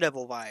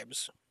Daredevil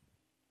vibes.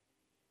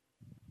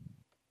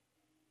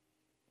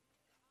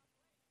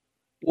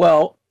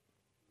 Well,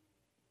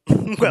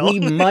 Well, we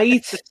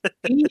might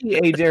see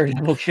a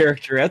Daredevil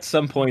character at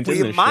some point in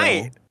this show. We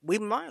might.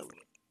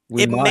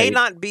 We It might. may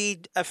not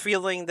be a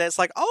feeling that's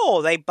like,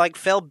 oh, they like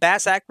fell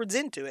bass backwards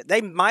into it.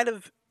 They might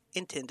have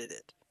intended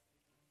it.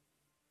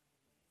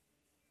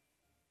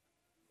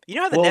 You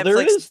know how the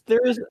Netflix.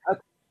 there is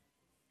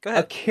Go a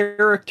ahead.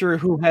 character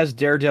who has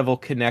Daredevil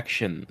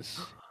connections.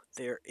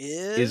 There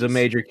Is a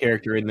major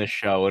character in this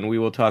show, and we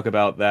will talk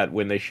about that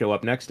when they show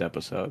up next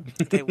episode.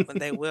 They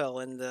will,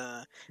 and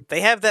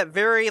they have that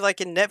very like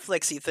in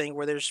Netflixy thing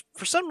where there's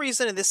for some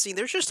reason in this scene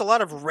there's just a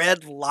lot of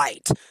red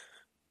light,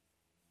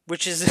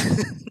 which is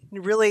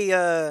really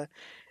a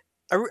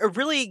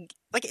really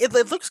like it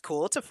looks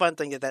cool. It's a fun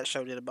thing that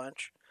show did a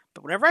bunch.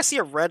 But whenever I see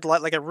a red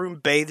light, like a room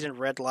bathed in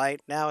red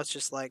light, now it's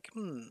just like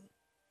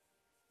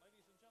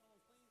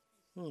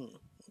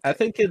I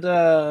think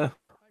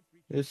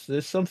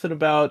there's something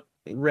about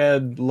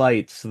red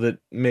lights that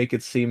make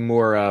it seem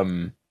more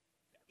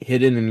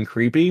hidden and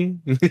creepy.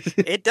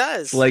 It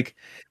does. Like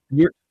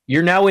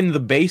you're now in the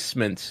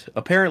basement.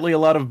 Apparently a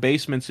lot of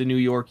basements in New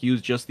York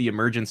use just the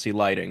emergency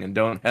lighting and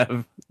don't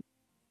have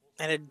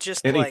and it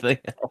just anything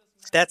else.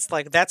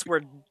 That's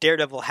where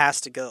Daredevil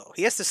has to go.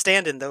 He has to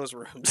stand in those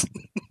rooms.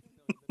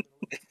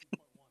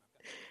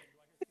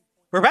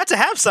 We're about to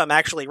have some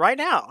actually right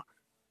now,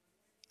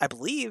 I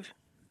believe.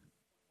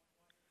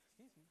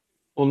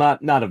 Well,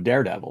 not of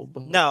Daredevil.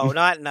 But... No.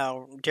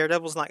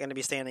 Daredevil's not going to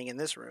be standing in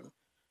this room.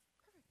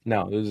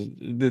 No,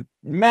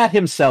 Matt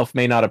himself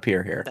may not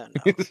appear here. No.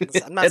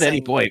 I'm not at saying,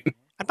 any point.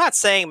 I'm not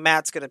saying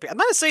Matt's going to be. I'm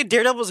not saying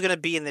Daredevil's going to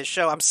be in this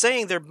show. I'm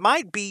saying there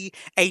might be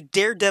a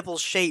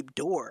Daredevil-shaped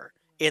door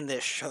in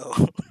this show.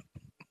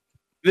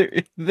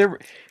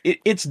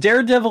 It's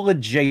Daredevil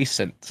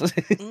adjacent.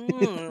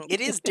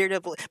 It is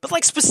Daredevil, but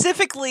like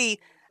specifically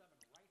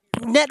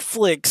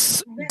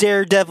Netflix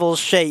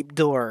Daredevil-shaped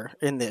door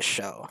in this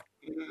show.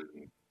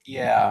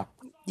 Yeah.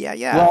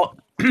 Yeah. Well,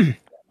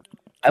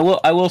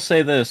 I will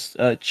say this: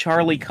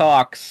 Charlie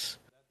Cox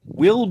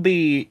will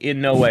be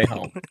in No Way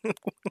Home.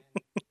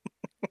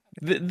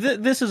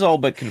 This is all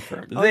but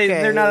confirmed.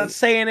 They're not Okay.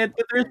 saying it,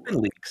 but there's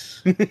been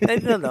leaks.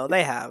 No,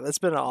 they have. It's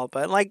been all,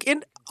 but like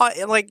in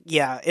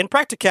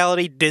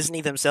practicality,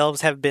 Disney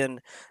themselves have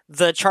been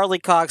the Charlie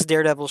Cox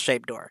Daredevil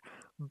shaped door.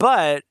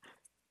 But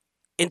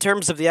in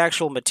terms of the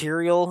actual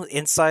material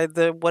inside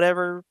the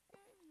whatever,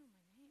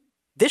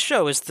 this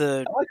show is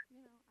the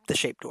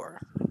shaped door.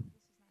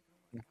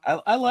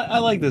 I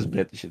like this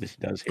bit that she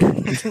does here.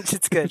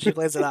 It's good. She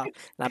plays it off,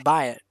 and I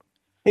buy it.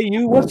 Hey,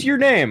 you, what's your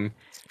name?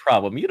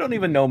 Problem. You don't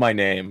even know my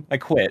name. I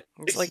quit.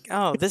 It's like,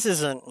 oh, this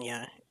isn't.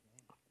 Yeah,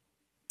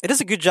 it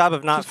does a good job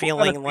of not Just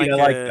feeling honestly, I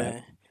like like that.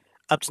 a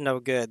up to no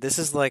good. This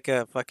is like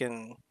a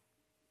fucking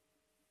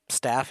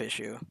staff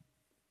issue.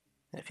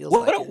 It feels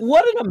like it.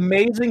 What an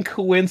amazing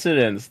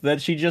coincidence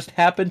that she just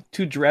happened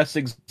to dress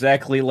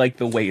exactly like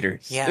the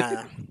waiters.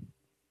 Yeah,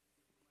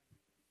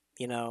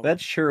 you know, That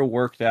sure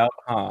worked out,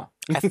 huh?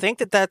 I think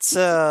that's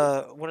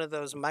one of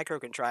those micro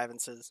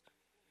contrivances.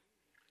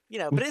 You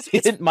know, but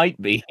It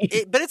might be.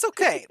 but it's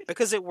okay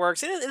because it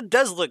works and it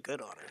does look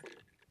good on her.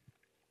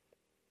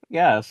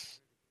 Yes.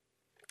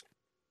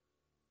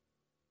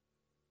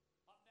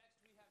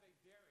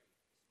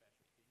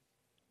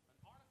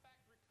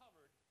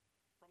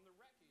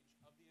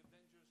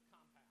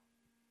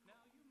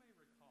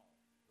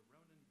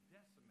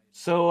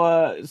 So,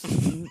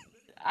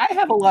 I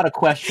have a lot of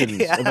questions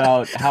Yeah.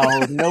 about how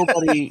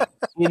nobody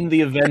in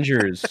the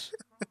Avengers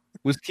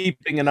was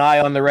keeping an eye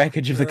on the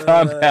wreckage of the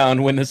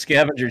compound when the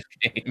scavengers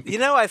came. You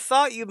know, I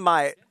thought you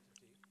might.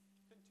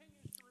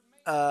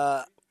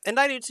 And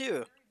I do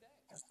too.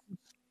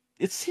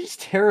 It seems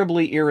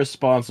terribly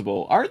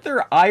irresponsible. Aren't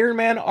there Iron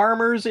Man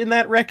armors in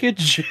that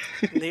wreckage?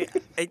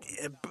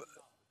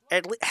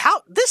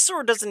 How this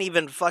sword doesn't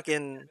even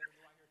fucking.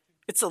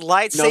 It's a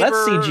lightsaber. No,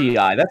 that's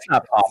CGI. That's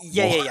not possible.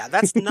 Yeah.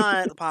 That's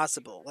not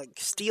possible. Like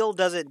steel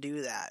doesn't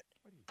do that.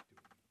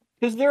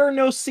 Because there are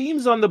no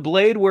seams on the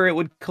blade where it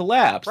would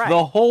collapse. Right.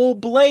 The whole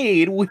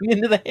blade went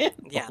into the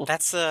handle. Yeah,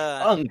 that's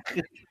Unk.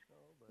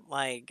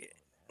 like.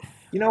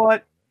 You know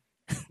what?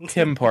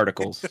 Tim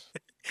particles.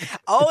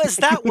 Oh, is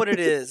that what it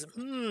is?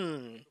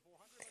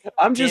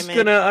 I'm just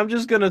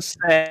gonna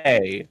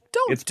say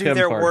Don't it's do Tim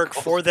their particles.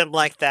 work for them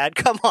like that.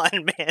 Come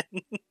on, man.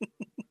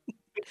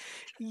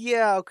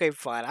 Yeah, okay,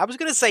 fine. I was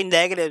gonna say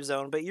negative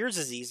zone, but yours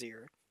is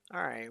easier.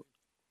 All right.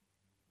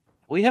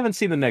 We haven't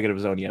seen the negative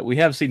zone yet. We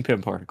have seen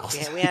Pim particles.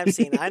 Yeah, we have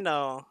seen. I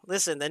know.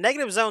 Listen, the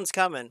negative zone's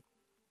coming.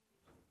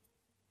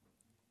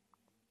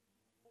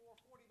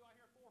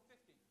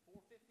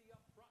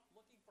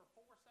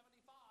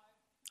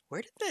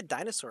 Where did that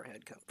dinosaur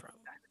head come from?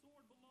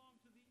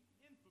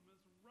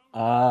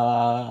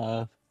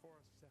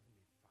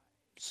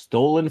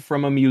 Stolen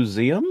from a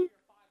museum?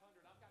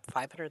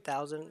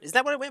 500,000. Is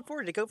that what it went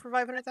for? Did it go for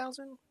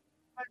 500,000?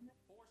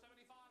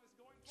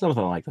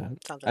 Something like that.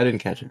 Something I didn't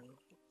like catch that. it.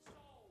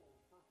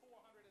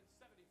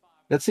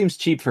 That seems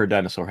cheap for a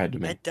dinosaur head to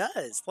me. It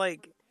does.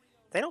 Like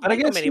they don't But I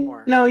make them guess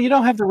anymore. no, you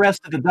don't have the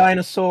rest of the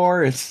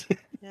dinosaur. It's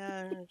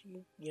Yeah,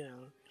 you know.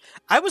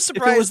 I was if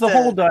surprised it was the that,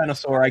 whole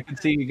dinosaur, I could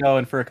see you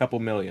going for a couple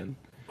million.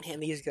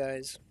 and these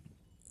guys.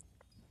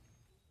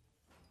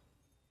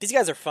 These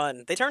guys are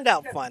fun. They turned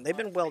out fun. They've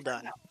been well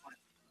done.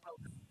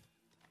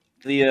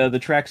 The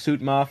tracksuit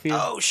mafia.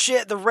 Oh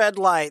shit! The red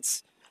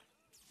lights.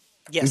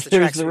 Yes, the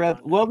There's tracksuit the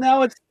red. one. Well,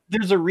 now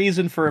there's a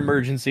reason for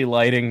emergency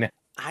lighting.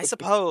 I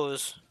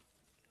suppose.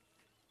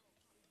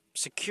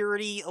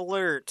 Security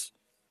alert.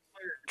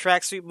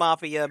 Tracksuit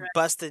Mafia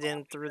busted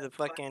in through the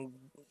fucking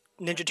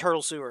Ninja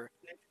Turtle sewer.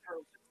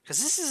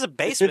 Because this is a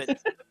basement.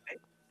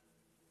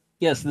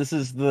 Yes, this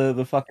is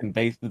the fucking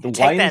base, the Take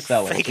wine that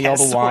cellar. fake See all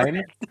ass the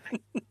wine?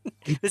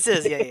 This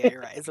is, yeah,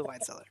 you're right. It's a wine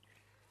cellar.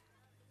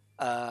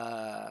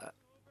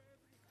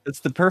 It's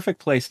the perfect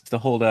place to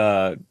hold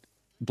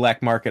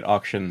black market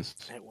auctions.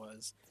 It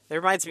was. It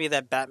reminds me of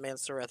that Batman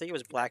story. I think it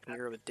was Black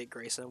Mirror with Dick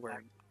Grayson,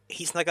 where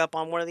he snuck up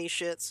on one of these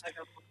shits,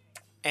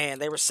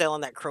 and they were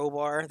selling that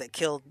crowbar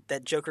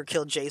that Joker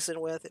killed Jason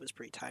with. It was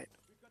pretty tight.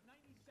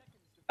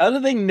 How do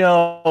they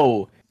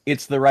know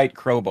it's the right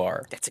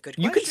crowbar? That's a good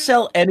You question. could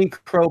sell any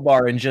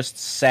crowbar and just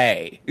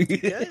say.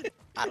 Good.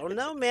 I don't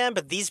know, man,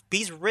 but these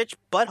rich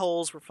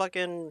buttholes were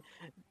fucking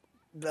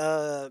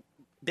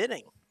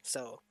bidding.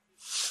 So,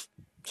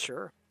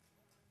 sure.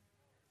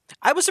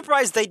 I was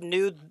surprised they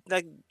knew,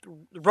 like,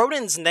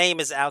 Ronin's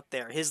name is out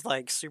there. His,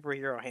 like,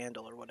 superhero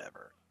handle or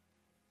whatever.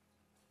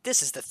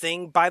 This is the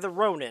thing by the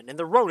Ronin, and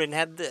the Ronin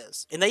had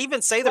this. And they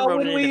even say the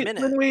Ronin in a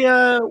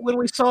minute. When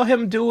we saw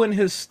him doing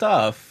his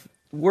stuff,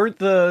 weren't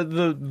the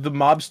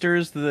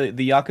mobsters, the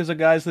Yakuza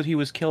guys that he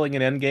was killing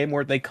in Endgame,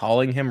 weren't they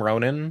calling him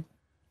Ronin?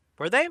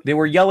 Were they? They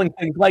were yelling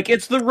things like,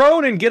 "It's the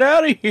Ronin, get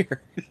out of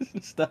here!"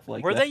 Stuff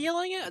like that. Were they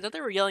yelling it? I thought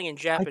they were yelling in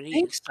Japanese. I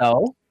think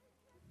so.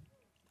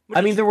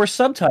 I mean, there were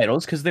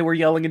subtitles because they were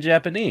yelling in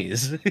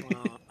Japanese.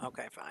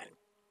 Okay, fine.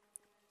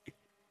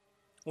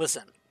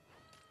 Listen,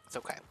 it's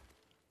okay.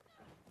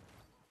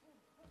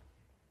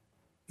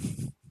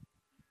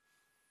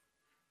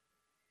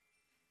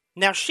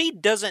 Now she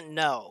doesn't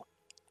know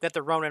that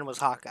the Ronin was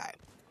Hawkeye,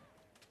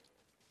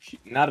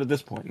 Not at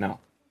this point, no.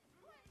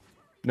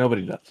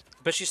 Nobody does.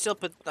 but she still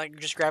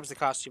just grabs the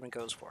costume and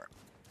goes for it.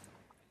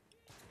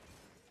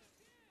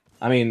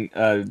 I mean,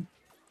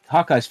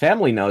 Hawkeye's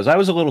family knows. I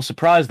was a little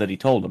surprised that he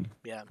told them.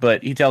 Yeah,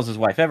 But he tells his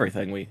wife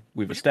everything.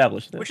 We've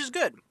established this. which is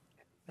good.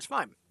 That's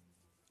fine.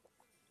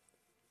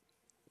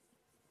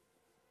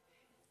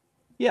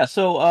 Yeah,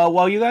 so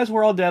while you guys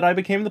were all dead, I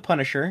became the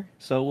Punisher,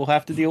 so we'll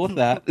have to deal with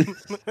that.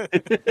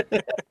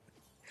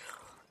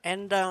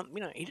 And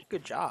he did a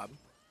good job.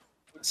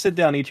 Sit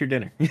down, eat your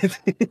dinner.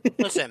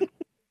 Listen,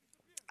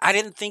 I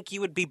didn't think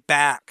you would be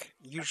back.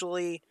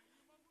 Usually,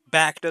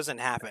 back doesn't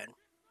happen.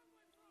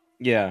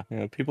 Yeah,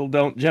 people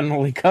don't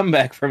generally come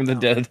back from the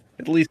dead.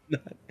 At least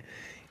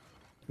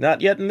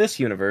not yet in this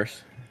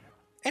universe.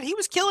 And he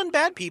was killing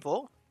bad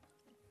people.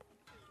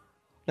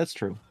 That's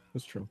true.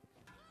 That's true.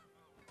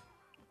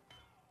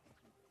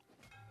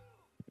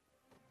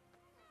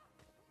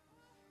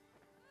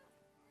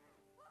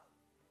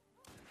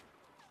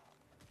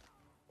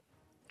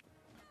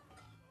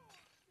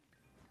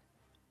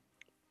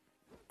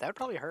 That would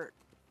probably hurt.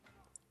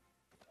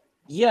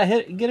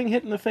 Yeah, getting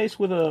hit in the face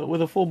with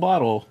a full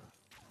bottle.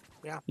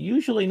 Yeah.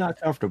 Usually not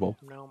comfortable.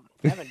 No,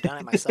 I haven't done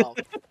it myself.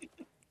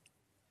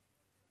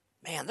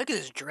 Man, look at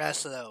his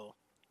dress though.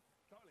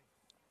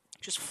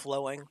 Just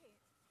flowing.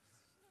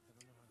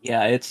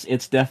 Yeah,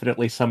 it's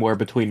definitely somewhere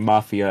between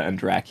Mafia and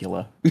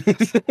Dracula.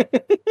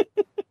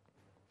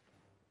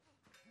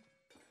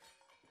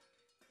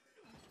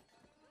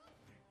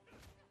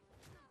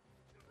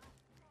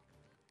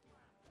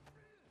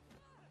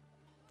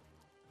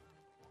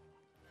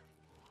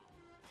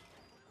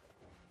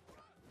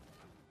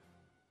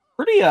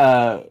 Pretty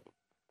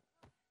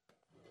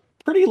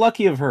pretty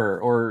lucky of her,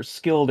 or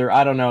skilled, or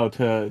I don't know,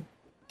 to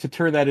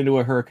turn that into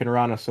a Hurricane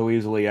Rana so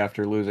easily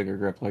after losing her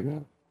grip like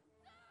that.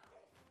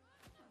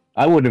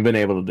 I wouldn't have been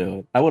able to do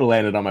it. I would have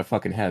landed on my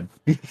fucking head.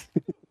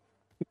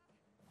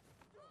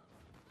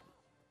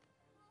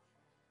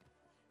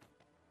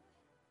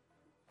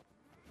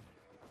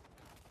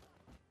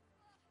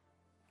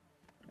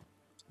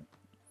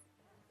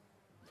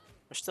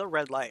 There's still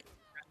red light.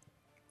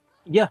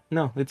 Yeah,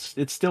 no, it's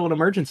still an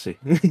emergency.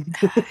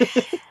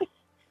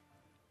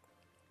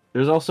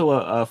 There's also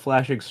a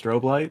flashing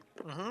strobe light.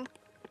 Mm-hmm.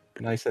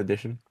 Nice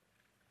addition.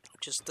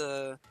 Just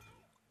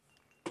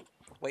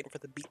waiting for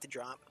the beat to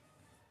drop.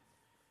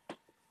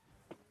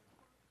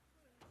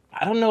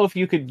 I don't know if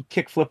you could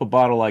kickflip a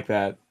bottle like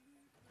that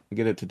and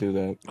get it to do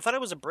that. I thought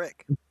it was a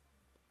brick.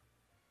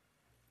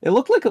 It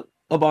looked like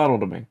a bottle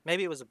to me.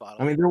 Maybe it was a bottle.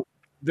 I mean,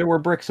 there were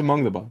bricks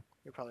among the bottles.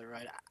 You're probably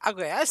right.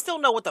 Okay, I still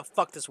know what the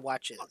fuck this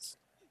watch is.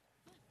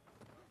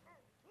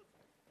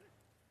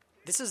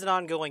 This is an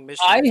ongoing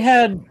mission. I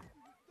had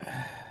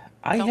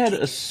Don't kick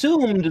it.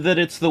 assumed that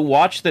it's the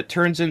watch that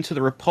turns into the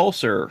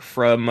repulsor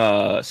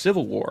from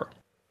Civil War.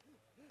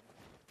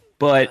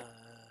 But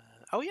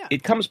Oh yeah.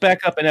 it comes back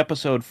up in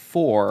episode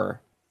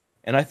 4,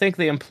 and I think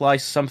they imply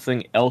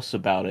something else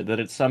about it, that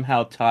it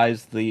somehow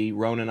ties the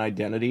Ronin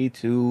identity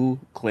to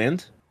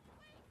Clint.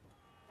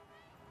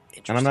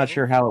 And I'm not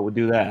sure how it would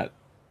do that.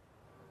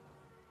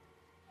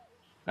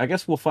 I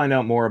guess we'll find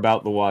out more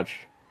about the watch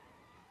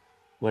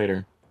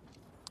later.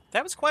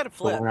 That was quite a But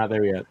flip. we're not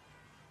there yet.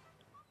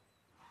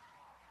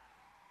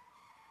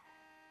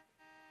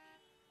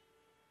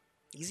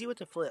 Easy with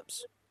the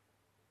flips.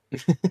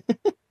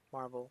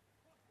 Marvel.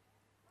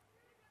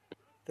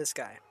 This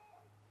guy.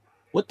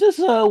 What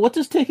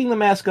does taking the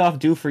mask off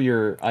do for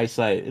your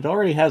eyesight? It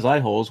already has eye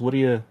holes. What do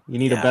you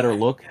need Yeah. a better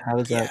look? How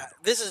does Yeah, that?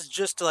 this is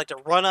just to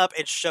run up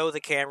and show the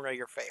camera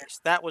your face.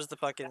 That was the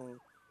fucking.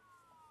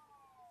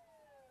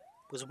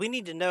 Because we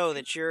need to know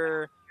that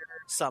you're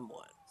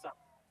someone.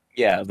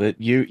 Yeah, that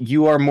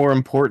you are more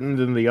important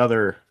than the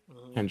other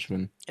Mhm.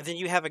 henchmen. And then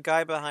you have a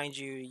guy behind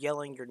you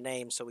yelling your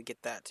name, so we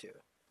get that too.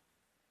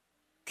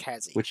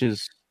 Kazi. Which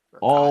is or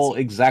all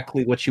Kazi.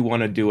 exactly what you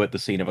want to do at the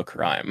scene of a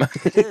crime.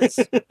 It is.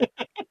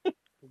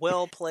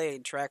 Well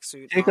played,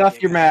 tracksuit. Take mafia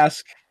off your guy.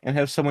 mask and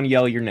have someone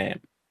yell your name.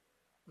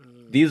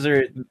 Mm, These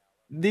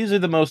are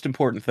the most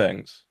important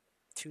things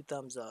 2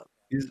 thumbs up.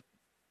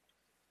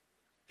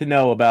 to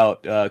know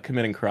about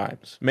committing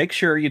crimes. Make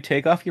sure you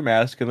take off your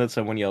mask and that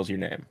someone yells your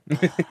name.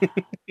 Look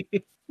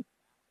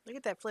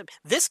at that flip.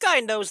 This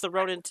guy knows the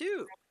Ronin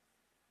too.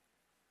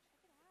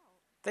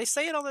 They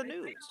say it on the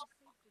news.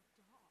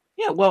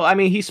 Yeah, well, I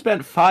mean, he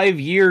spent 5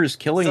 years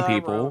killing The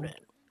people. Ronin.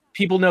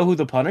 People know who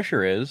the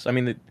Punisher is. I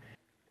mean,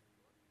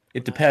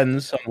 it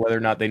depends on whether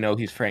or not they know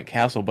he's Frank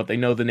Castle, but they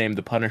know the name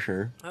the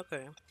Punisher.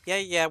 Okay.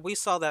 Yeah, we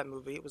saw that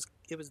movie. It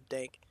was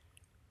dank.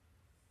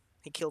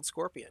 He killed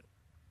Scorpion.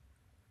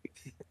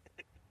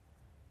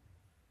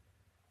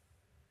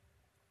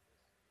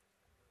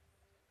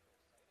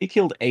 He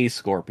killed a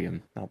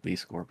scorpion, not the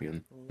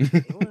scorpion.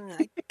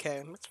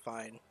 Okay, that's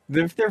fine.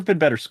 There have been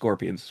better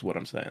scorpions, is what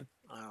I'm saying.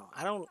 Oh,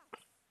 I don't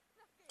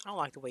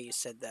like the way you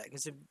said that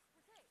because it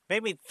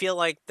made me feel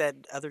like that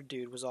other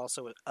dude was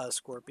also a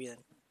scorpion.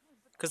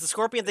 Because the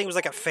scorpion thing was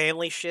like a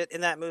family shit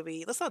in that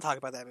movie. Let's not talk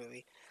about that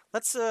movie.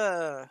 Let's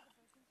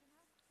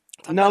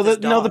Talk about this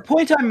No, the dog.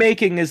 point I'm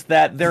making is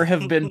that there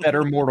have been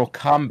better Mortal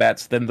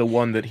Kombats than the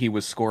one that he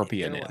was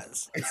Scorpion There in.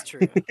 was. It's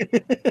true.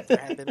 There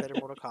have been better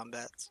Mortal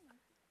Kombats.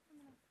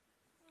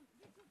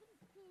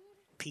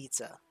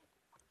 Pizza.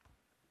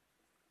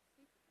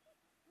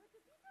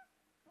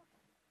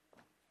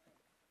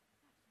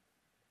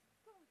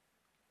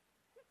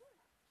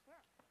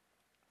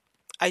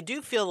 I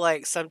do feel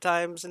like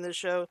sometimes in this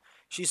show,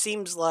 she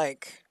seems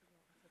like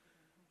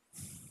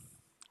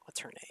what's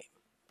her name?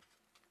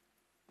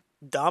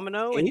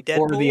 Domino in Kate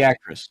or the Deadpool?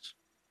 actress?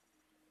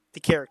 The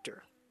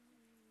character.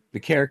 The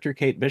character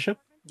Kate Bishop?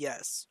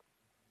 Yes.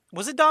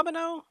 Was it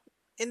Domino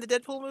in the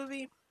Deadpool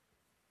movie?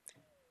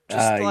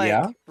 Just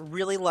Yeah. like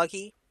really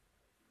lucky.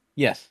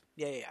 Yes.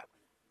 Yeah, yeah, yeah.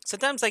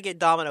 Sometimes I get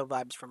Domino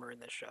vibes from her in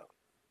this show.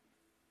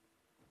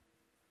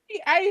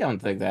 I don't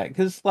think that,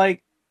 because,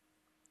 like,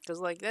 Cause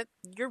like that,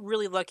 you're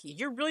really lucky.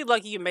 You're really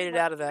lucky you made it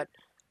out of that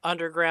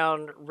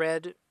underground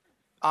red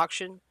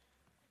auction.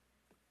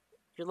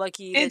 You're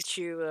lucky it's that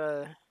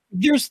you.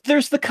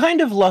 there's the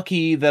kind of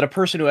lucky that a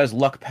person who has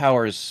luck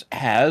powers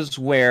has,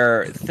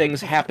 where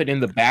things happen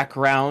in the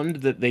background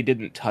that they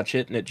didn't touch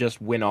it and it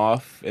just went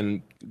off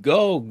and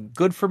go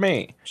good for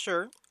me.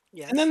 Sure.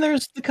 And then Yes.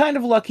 there's the kind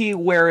of lucky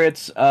where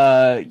it's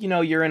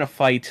you're in a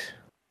fight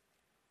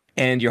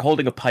and you're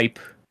holding a pipe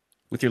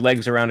with your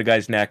legs around a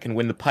guy's neck, and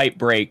when the pipe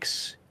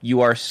breaks, you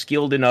are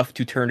skilled enough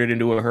to turn it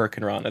into a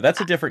Hurricane Rana. That's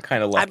a different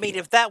kind of I lucky. mean,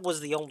 if that was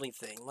the only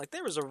thing, like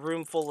there was a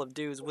room full of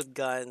dudes with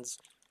guns,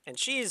 and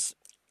she's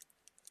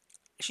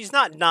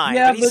not nine,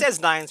 Yeah, but he but says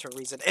nine's for a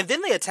reason. And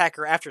then they attack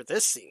her after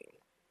this scene.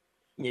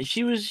 yeah,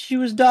 she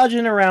was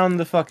dodging around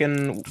the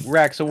fucking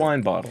racks of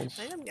wine bottles.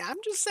 I'm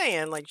just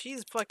saying, like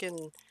she's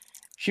fucking.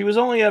 She was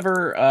only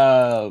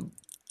ever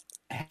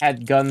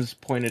had guns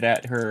pointed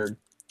at her,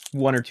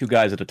 one or two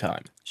guys at a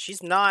time.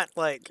 She's not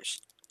like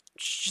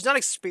she's not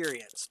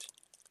experienced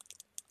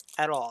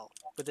at all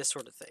with this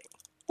sort of thing.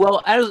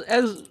 Well,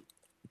 as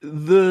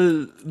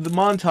the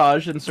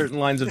montage and certain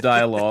lines of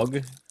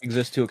dialogue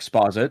exist to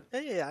exposit, Yeah,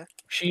 yeah, yeah.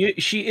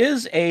 she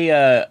is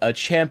a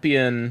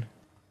champion,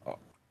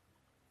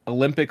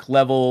 Olympic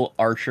level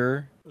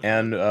archer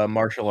and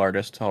martial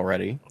artist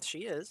already. She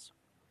is.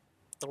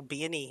 Little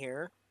B and E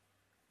here.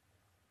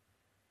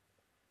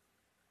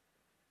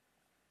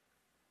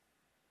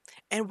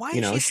 And why You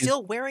is know, she she's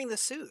still wearing the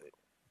suit?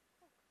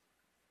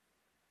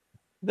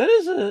 that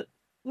is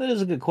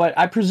a good question.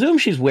 I presume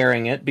she's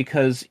wearing it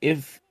because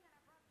if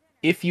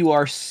you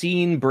are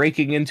seen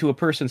breaking into a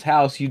person's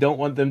house, you don't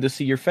want them to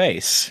see your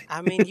face.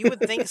 I mean, you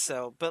would think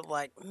so, but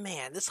like,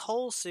 man, this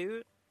whole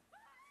suit.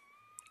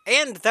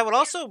 And that would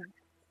also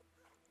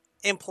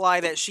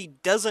imply that she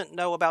doesn't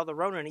know about the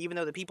Ronin, even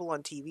though the people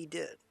on TV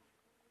did.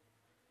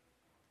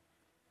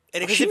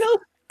 And She knows.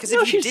 because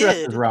No, she's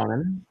dressed as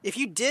Ronin. if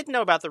you did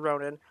know about the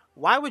Ronin,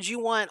 why would you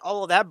want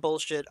all of that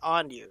bullshit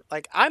on you?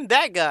 Like, I'm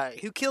that guy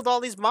who killed all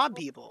these mob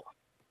people.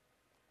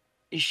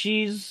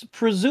 She's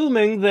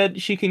presuming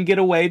that she can get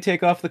away,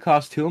 take off the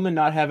costume, and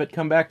not have it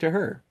come back to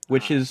her,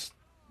 which is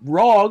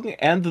wrong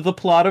and the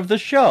plot of the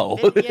show.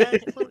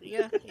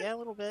 Yeah, a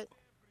little bit.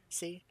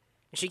 See,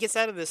 she gets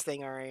out of this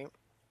thing, all right.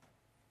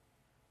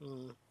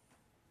 Mm.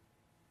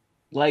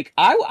 Like,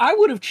 I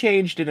would have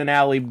changed in an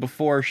alley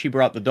before she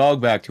brought the dog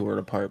back to her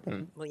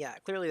apartment. Well, yeah,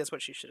 clearly that's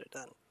what she should have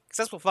done. Because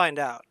that's we'll find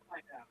out.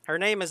 Her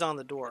name is on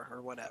the door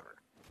or whatever.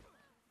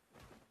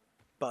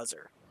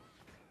 Buzzer.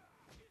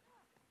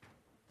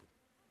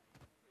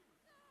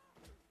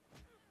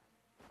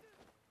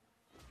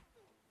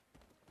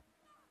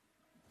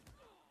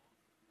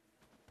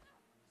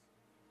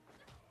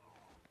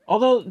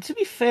 Although, to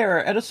be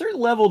fair, at a certain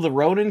level, the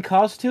Ronin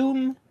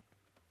costume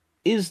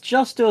is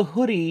just a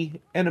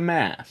hoodie and a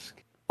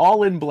mask,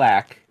 all in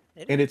black,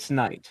 and it's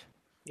night.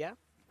 Yeah.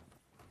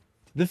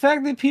 The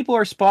fact that people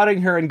are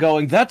spotting her and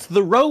going, "That's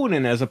the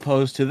Ronin," as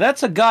opposed to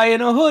 "That's a guy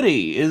in a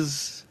hoodie,"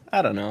 is,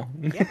 I don't know.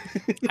 Yeah,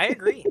 I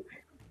agree.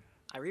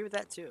 I agree with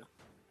that too.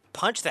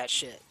 Punch that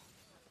shit.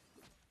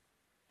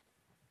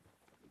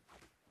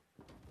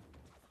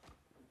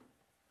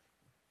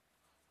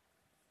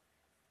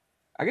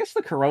 I guess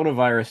the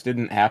coronavirus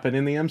didn't happen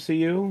in the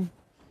MCU.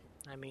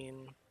 I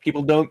mean,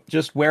 People don't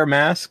just wear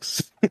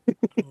masks.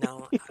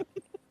 no.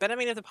 But I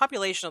mean, if the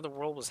population of the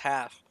world was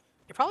half,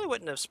 it probably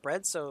wouldn't have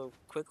spread so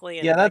quickly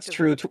and Yeah, that's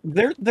effectively.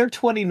 true. Their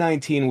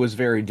 2019 was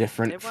very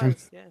different It from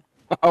was, yeah.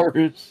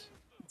 ours.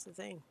 That's the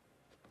thing.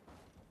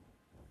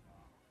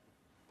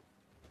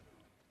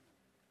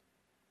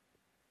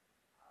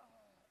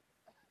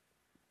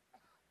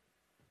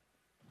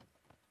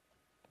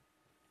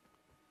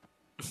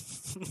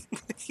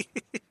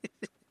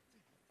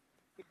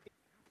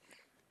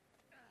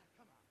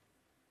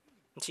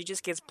 She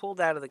just gets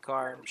pulled out of the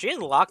car. She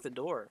didn't lock the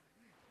door.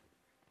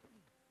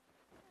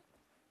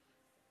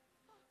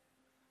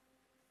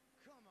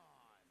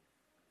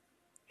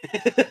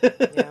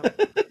 Yeah,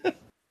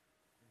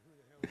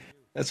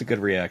 That's a good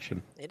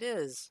reaction. it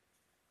is.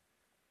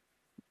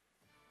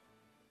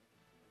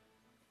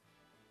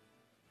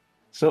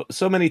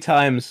 So many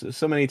times in a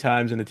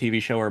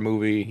TV show or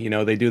movie,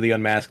 they do the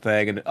unmasked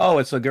thing, and oh,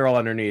 it's a girl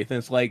underneath, and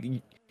it's like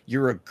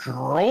 "You're a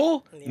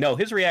girl?" Yeah. No,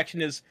 his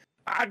reaction is,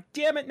 "Ah,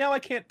 damn it! Now I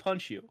can't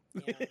punch you."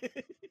 Yeah.